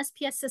 when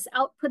SPSS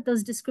output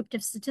those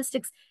descriptive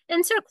statistics,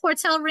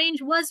 interquartile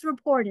range was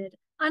reported,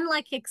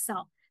 unlike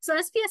Excel. So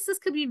SPSS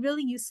could be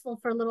really useful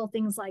for little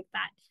things like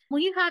that.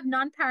 When you have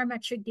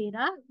non-parametric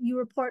data, you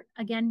report,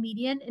 again,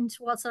 median,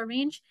 interquartile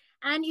range,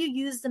 and you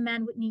use the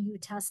Mann-Whitney U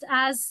test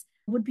as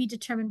would be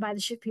determined by the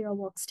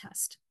Shapiro-Wilks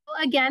test.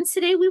 Again,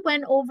 today we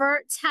went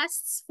over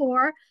tests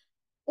for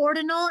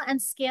ordinal and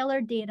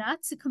scalar data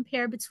to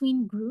compare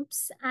between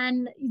groups,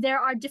 and there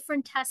are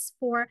different tests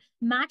for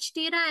matched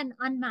data and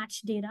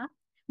unmatched data.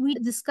 We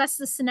discussed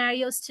the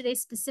scenarios today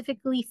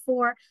specifically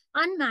for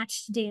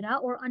unmatched data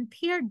or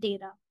unpaired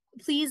data.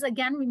 Please,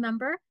 again,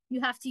 remember,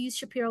 you have to use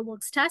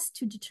Shapiro-Wilks test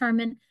to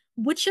determine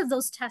which of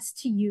those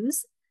tests to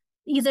use,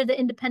 either the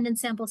independent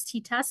samples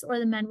t-test or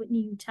the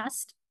Mann-Whitney U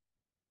test.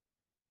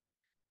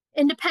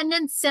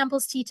 Independent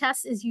samples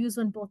t-test is used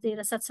when both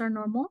data sets are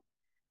normal.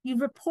 You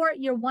report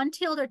your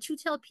one-tailed or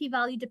two-tailed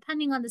p-value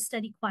depending on the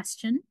study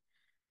question.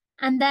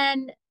 And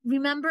then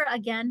remember,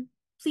 again,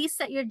 please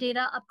set your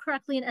data up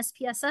correctly in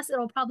SPSS.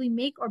 It'll probably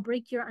make or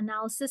break your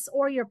analysis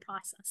or your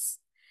process.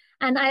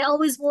 And I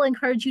always will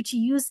encourage you to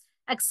use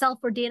Excel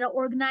for data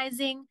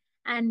organizing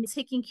and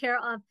taking care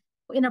of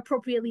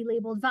inappropriately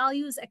labeled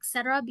values,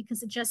 etc.,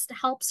 because it just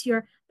helps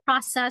your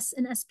process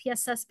in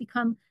SPSS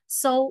become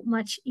so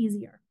much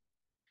easier.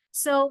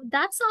 So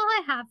that's all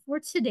I have for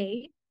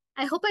today.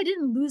 I hope I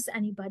didn't lose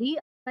anybody.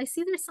 I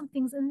see there's some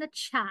things in the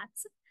chat.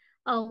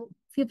 Oh,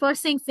 people are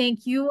saying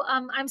thank you.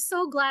 I'm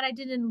so glad I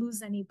didn't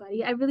lose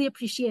anybody. I really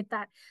appreciate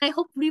that. I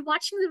hope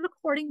rewatching the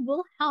recording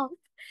will help.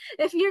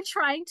 If you're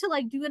trying to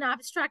like do an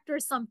abstract or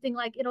something,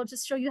 like it'll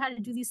just show you how to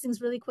do these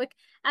things really quick.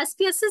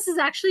 SPSS is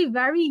actually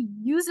very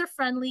user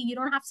friendly. You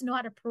don't have to know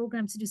how to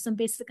program to do some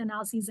basic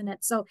analyses in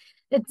it. So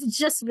it's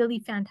just really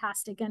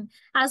fantastic. And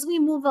as we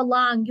move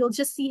along, you'll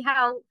just see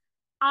how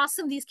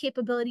awesome these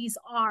capabilities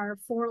are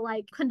for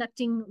like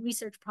conducting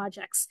research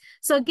projects.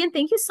 So again,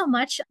 thank you so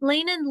much.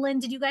 Lane and Lynn,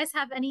 did you guys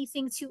have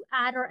anything to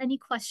add or any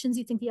questions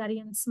you think the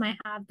audience might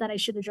have that I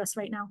should address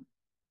right now?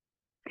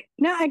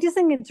 No, I just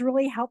think it's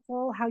really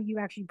helpful how you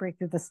actually break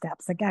through the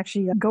steps, like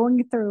actually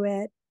going through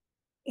it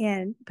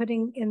and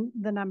putting in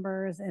the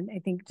numbers. And I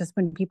think just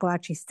when people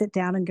actually sit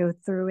down and go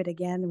through it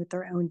again with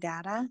their own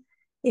data,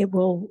 it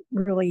will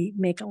really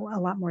make a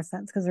lot more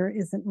sense because there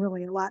isn't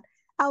really a lot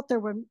out there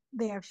when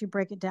they actually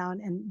break it down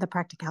and the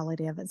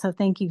practicality of it. So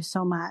thank you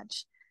so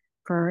much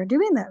for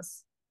doing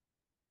this.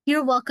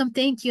 You're welcome.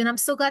 Thank you. And I'm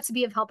so glad to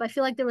be of help. I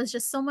feel like there was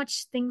just so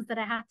much things that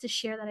I had to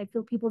share that I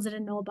feel people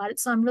didn't know about it.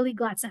 So I'm really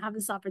glad to have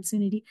this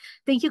opportunity.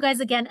 Thank you guys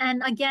again.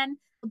 And again,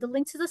 the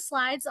link to the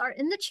slides are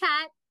in the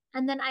chat.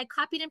 And then I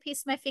copied and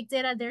pasted my fake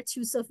data there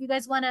too. So if you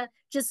guys want to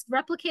just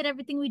replicate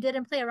everything we did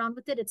and play around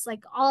with it, it's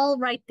like all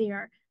right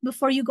there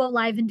before you go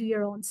live and do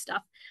your own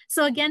stuff.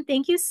 So again,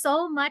 thank you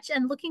so much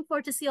and looking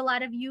forward to see a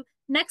lot of you.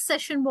 Next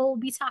session, we'll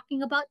be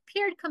talking about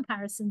paired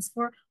comparisons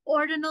for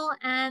ordinal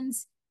and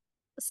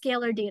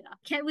scalar data.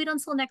 Can't wait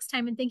until next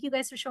time. And thank you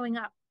guys for showing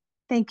up.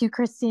 Thank you,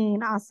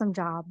 Christine. Awesome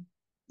job.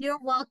 You're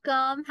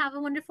welcome. Have a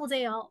wonderful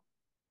day, all.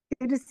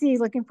 Good to see you.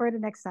 Looking forward to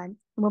next time.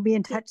 We'll be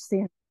in touch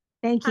soon.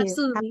 Thank you.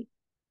 Absolutely.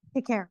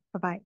 Take care.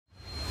 Bye-bye.